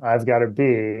in. I've got a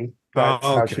B. That's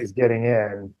Oh, how okay. she's getting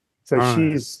in. So All right.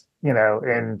 she's,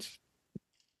 and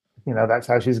that's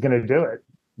how she's going to do it.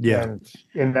 Yeah.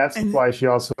 And that's And why she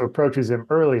also approaches him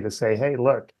early to say, hey,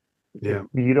 look, Yeah.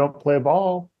 if you don't play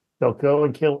ball, they'll go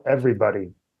and kill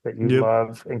everybody that you Yep.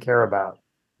 love and care about.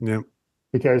 Yep.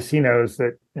 Because he knows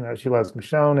that, she loves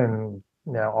Michonne and,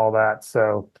 all that.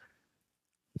 So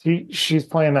she's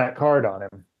playing that card on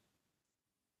him.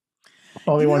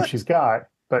 Only one she's got,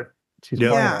 but she's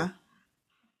playing yeah.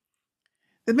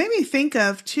 it. It made me think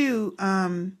of too,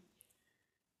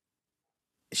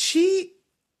 she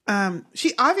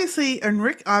obviously, and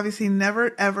Rick obviously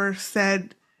never ever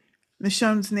said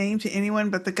Michonne's name to anyone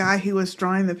but the guy who was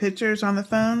drawing the pictures on the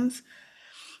phones.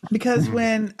 Because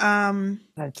when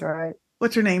That's right.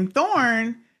 what's her name?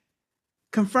 Thorne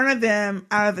confronted them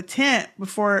out of the tent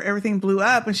before everything blew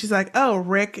up, and she's like, oh,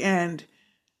 Rick and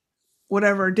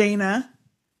whatever, Dana.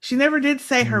 She never did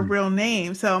say her real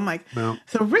name. So I'm like, No.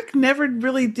 so Rick never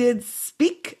really did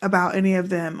speak about any of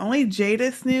them. Only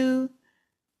Jadis knew.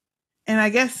 And I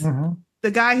guess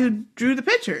the guy who drew the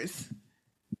pictures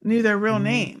knew their real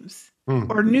names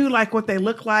or knew like what they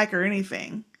look like or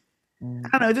anything.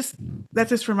 I don't know. That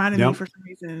just reminded me for some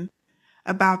reason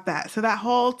about that. So that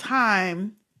whole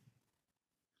time,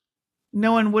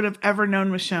 no one would have ever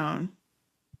known Michonne.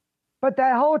 But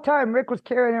that whole time, Rick was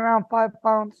carrying around 5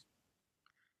 pounds.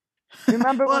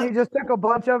 Remember when he just took a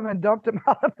bunch of them and dumped them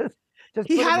out of his?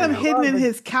 He had them hidden in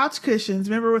his couch cushions.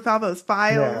 Remember with all those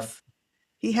files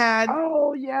he had?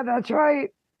 Oh, yeah, that's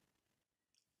right.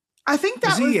 I think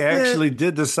that was he actually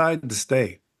did decide to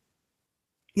stay.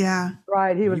 Yeah.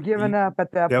 Right. He was giving up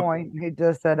at that point. He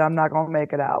just said, I'm not going to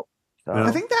make it out. So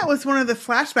I think that was one of the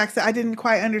flashbacks that I didn't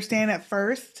quite understand at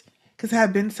first because it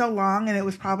had been so long and it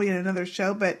was probably in another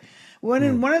show. But when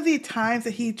in one of the times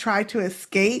that he tried to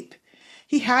escape,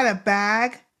 he had a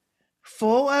bag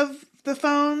full of the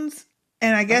phones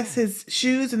and I guess his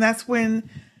shoes. And that's where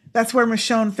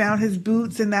Michonne found his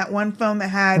boots and that one phone that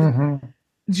had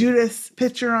Judith's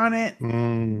picture on it.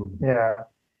 Yeah.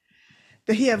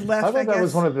 That he had left. I thought that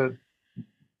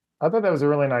was a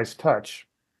really nice touch.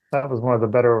 That was one of the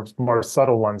better, more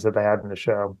subtle ones that they had in the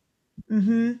show.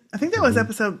 I think that was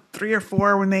episode 3 or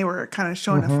 4 when they were kind of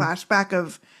showing a flashback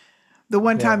of the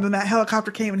one time when that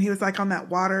helicopter came and he was like on that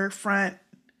waterfront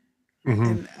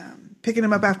and picking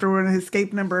him up after one of his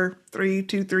escape number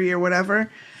 323 or whatever.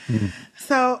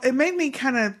 So it made me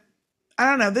kind of, I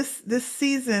don't know, this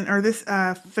season or this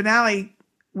finale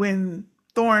when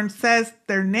Thorne says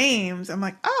their names, I'm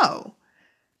like, oh,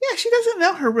 yeah, she doesn't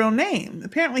know her real name.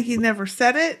 Apparently he never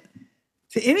said it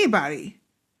to anybody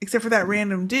except for that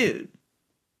random dude.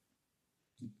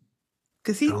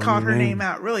 Because he called her name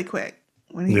out really quick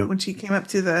when she came up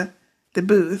to the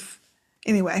booth.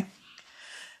 Anyway,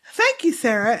 thank you,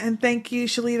 Sarah, and thank you,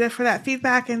 Shalita, for that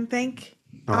feedback, and thank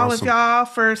all of y'all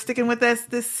for sticking with us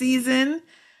this season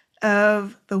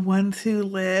of The Ones Who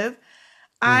Live.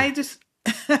 I just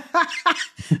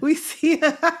we see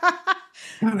What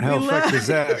the hell fuck is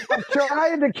that? I'm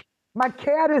trying to. My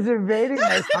cat is invading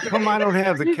us. How come I don't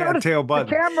have the cattail button?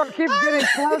 The camera keeps getting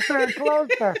closer and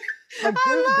closer. Like,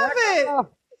 I love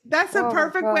it. That's a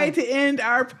perfect way to end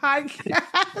our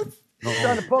podcast.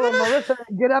 Trying to pull up Melissa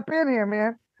and get up in here,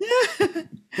 man.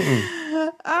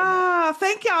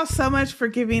 Thank y'all so much for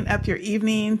giving up your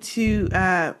evening to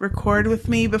record with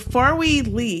me. Before we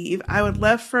leave, I would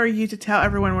love for you to tell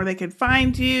everyone where they could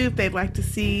find you if they'd like to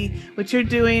see what you're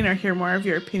doing or hear more of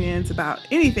your opinions about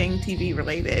anything TV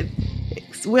related.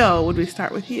 Will, would we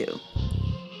start with you?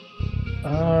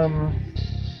 I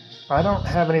don't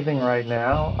have anything right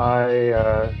now.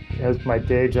 As my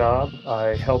day job,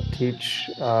 I help teach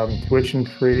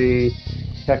tuition-free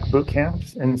tech boot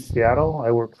camps in Seattle.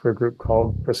 I work for a group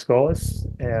called Scholas,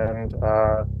 and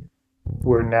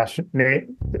we're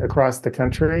across the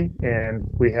country, and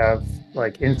we have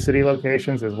like in-city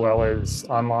locations as well as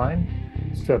online.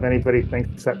 So if anybody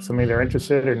thinks that's something they're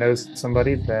interested or knows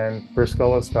somebody, then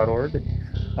forscholas.org.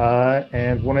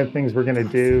 And one of the things we're going to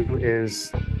do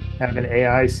is have an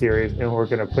AI series, and we're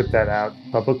going to put that out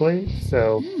publicly.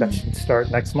 So that should start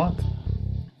next month.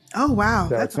 Oh, wow.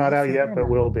 So it's not out yet, but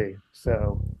will be.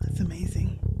 So that's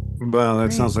amazing. Well,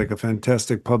 that sounds like a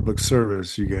fantastic public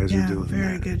service you guys are doing.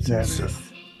 Very good service.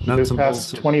 There's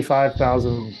past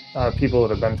 25,000 people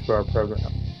that have been through our program.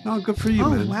 Oh, good for you,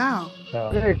 man. Oh, wow.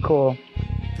 Very cool.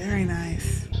 Very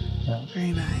nice.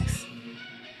 Very nice.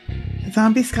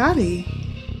 Zombie Scotty.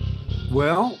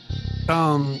 Well,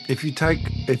 If you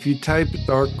type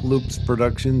Dark Loops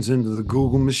Productions into the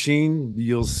Google machine,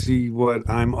 you'll see what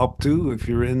I'm up to. If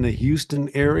you're in the Houston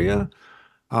area,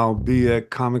 I'll be at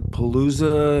Comic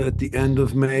Palooza at the end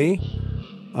of May.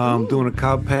 Doing a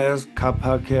podcast,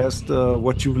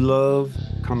 What You Love,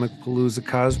 Comic Palooza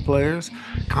cosplayers.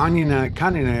 Connie and I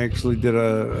actually did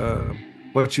a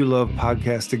What You Love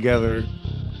podcast together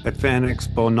at Fan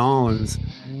Expo Nolans,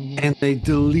 and they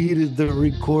deleted the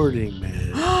recording,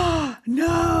 man.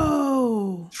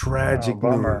 No. Tragic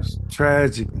bummer. news.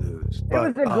 Tragic news. It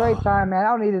was a great time, man. I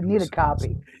don't even need a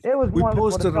copy. It was We wonderful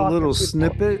to posted a talk to little people.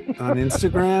 snippet on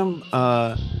Instagram.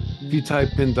 If you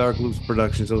type in Dark Loops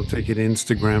Productions, it'll take you to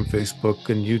Instagram, Facebook,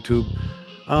 and YouTube.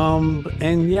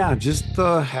 And yeah, just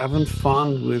having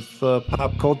fun with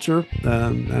pop culture.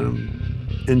 And I'm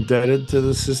indebted to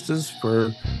the sisters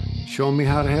for showing me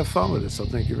how to have fun with it. So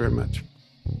thank you very much.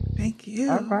 Thank you.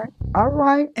 All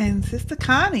right. And Sister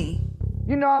Connie.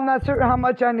 You know, I'm not certain how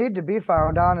much I need to be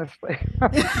found, honestly.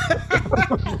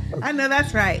 I know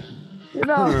that's right. You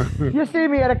know, you see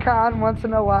me at a con once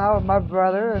in a while with my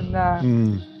brother, and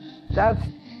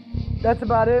that's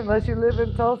about it. Unless you live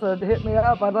in Tulsa, hit me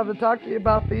up. I'd love to talk to you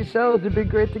about these shows. It'd be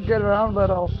great to get our own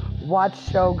little watch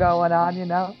show going on, you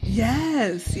know?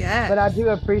 Yes. But I do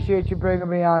appreciate you bringing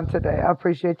me on today. I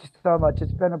appreciate you so much.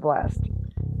 It's been a blast.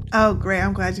 Oh, great.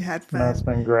 I'm glad you had fun. That's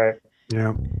been great.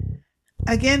 Yeah.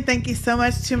 Again, thank you so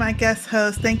much to my guest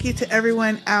host. Thank you to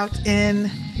everyone out in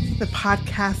the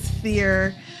podcast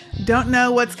sphere. Don't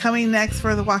know what's coming next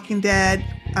for The Walking Dead,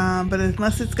 but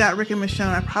unless it's got Rick and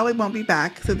Michonne, I probably won't be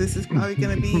back. So this is probably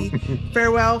going to be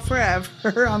farewell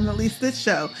forever on at least this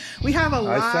show. We have a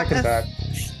lot. I second that.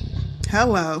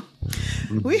 Hello.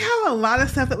 We have a lot of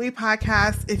stuff that we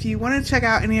podcast. If you want to check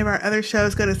out any of our other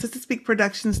shows, go to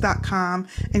sisterspeakproductions.com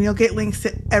and you'll get links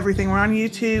to everything. We're on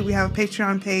YouTube. We have a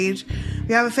Patreon page.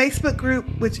 We have a Facebook group,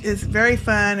 which is very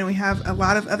fun. And we have a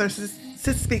lot of other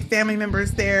Sister Speak family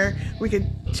members there. We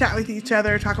could chat with each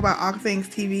other, talk about all things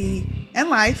TV and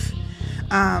life.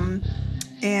 And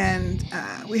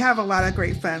we have a lot of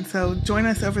great fun. So join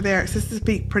us over there at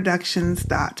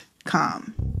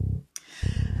sisterspeakproductions.com.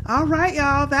 All right,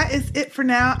 y'all. That is it for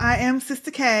now. I am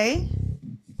Sistah K.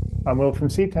 I'm Will from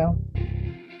Seatown.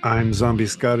 I'm Zombie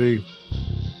Scotty.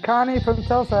 Connie from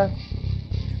Tulsa.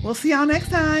 We'll see y'all next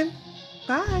time.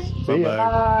 Bye. Bye-bye.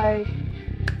 Bye.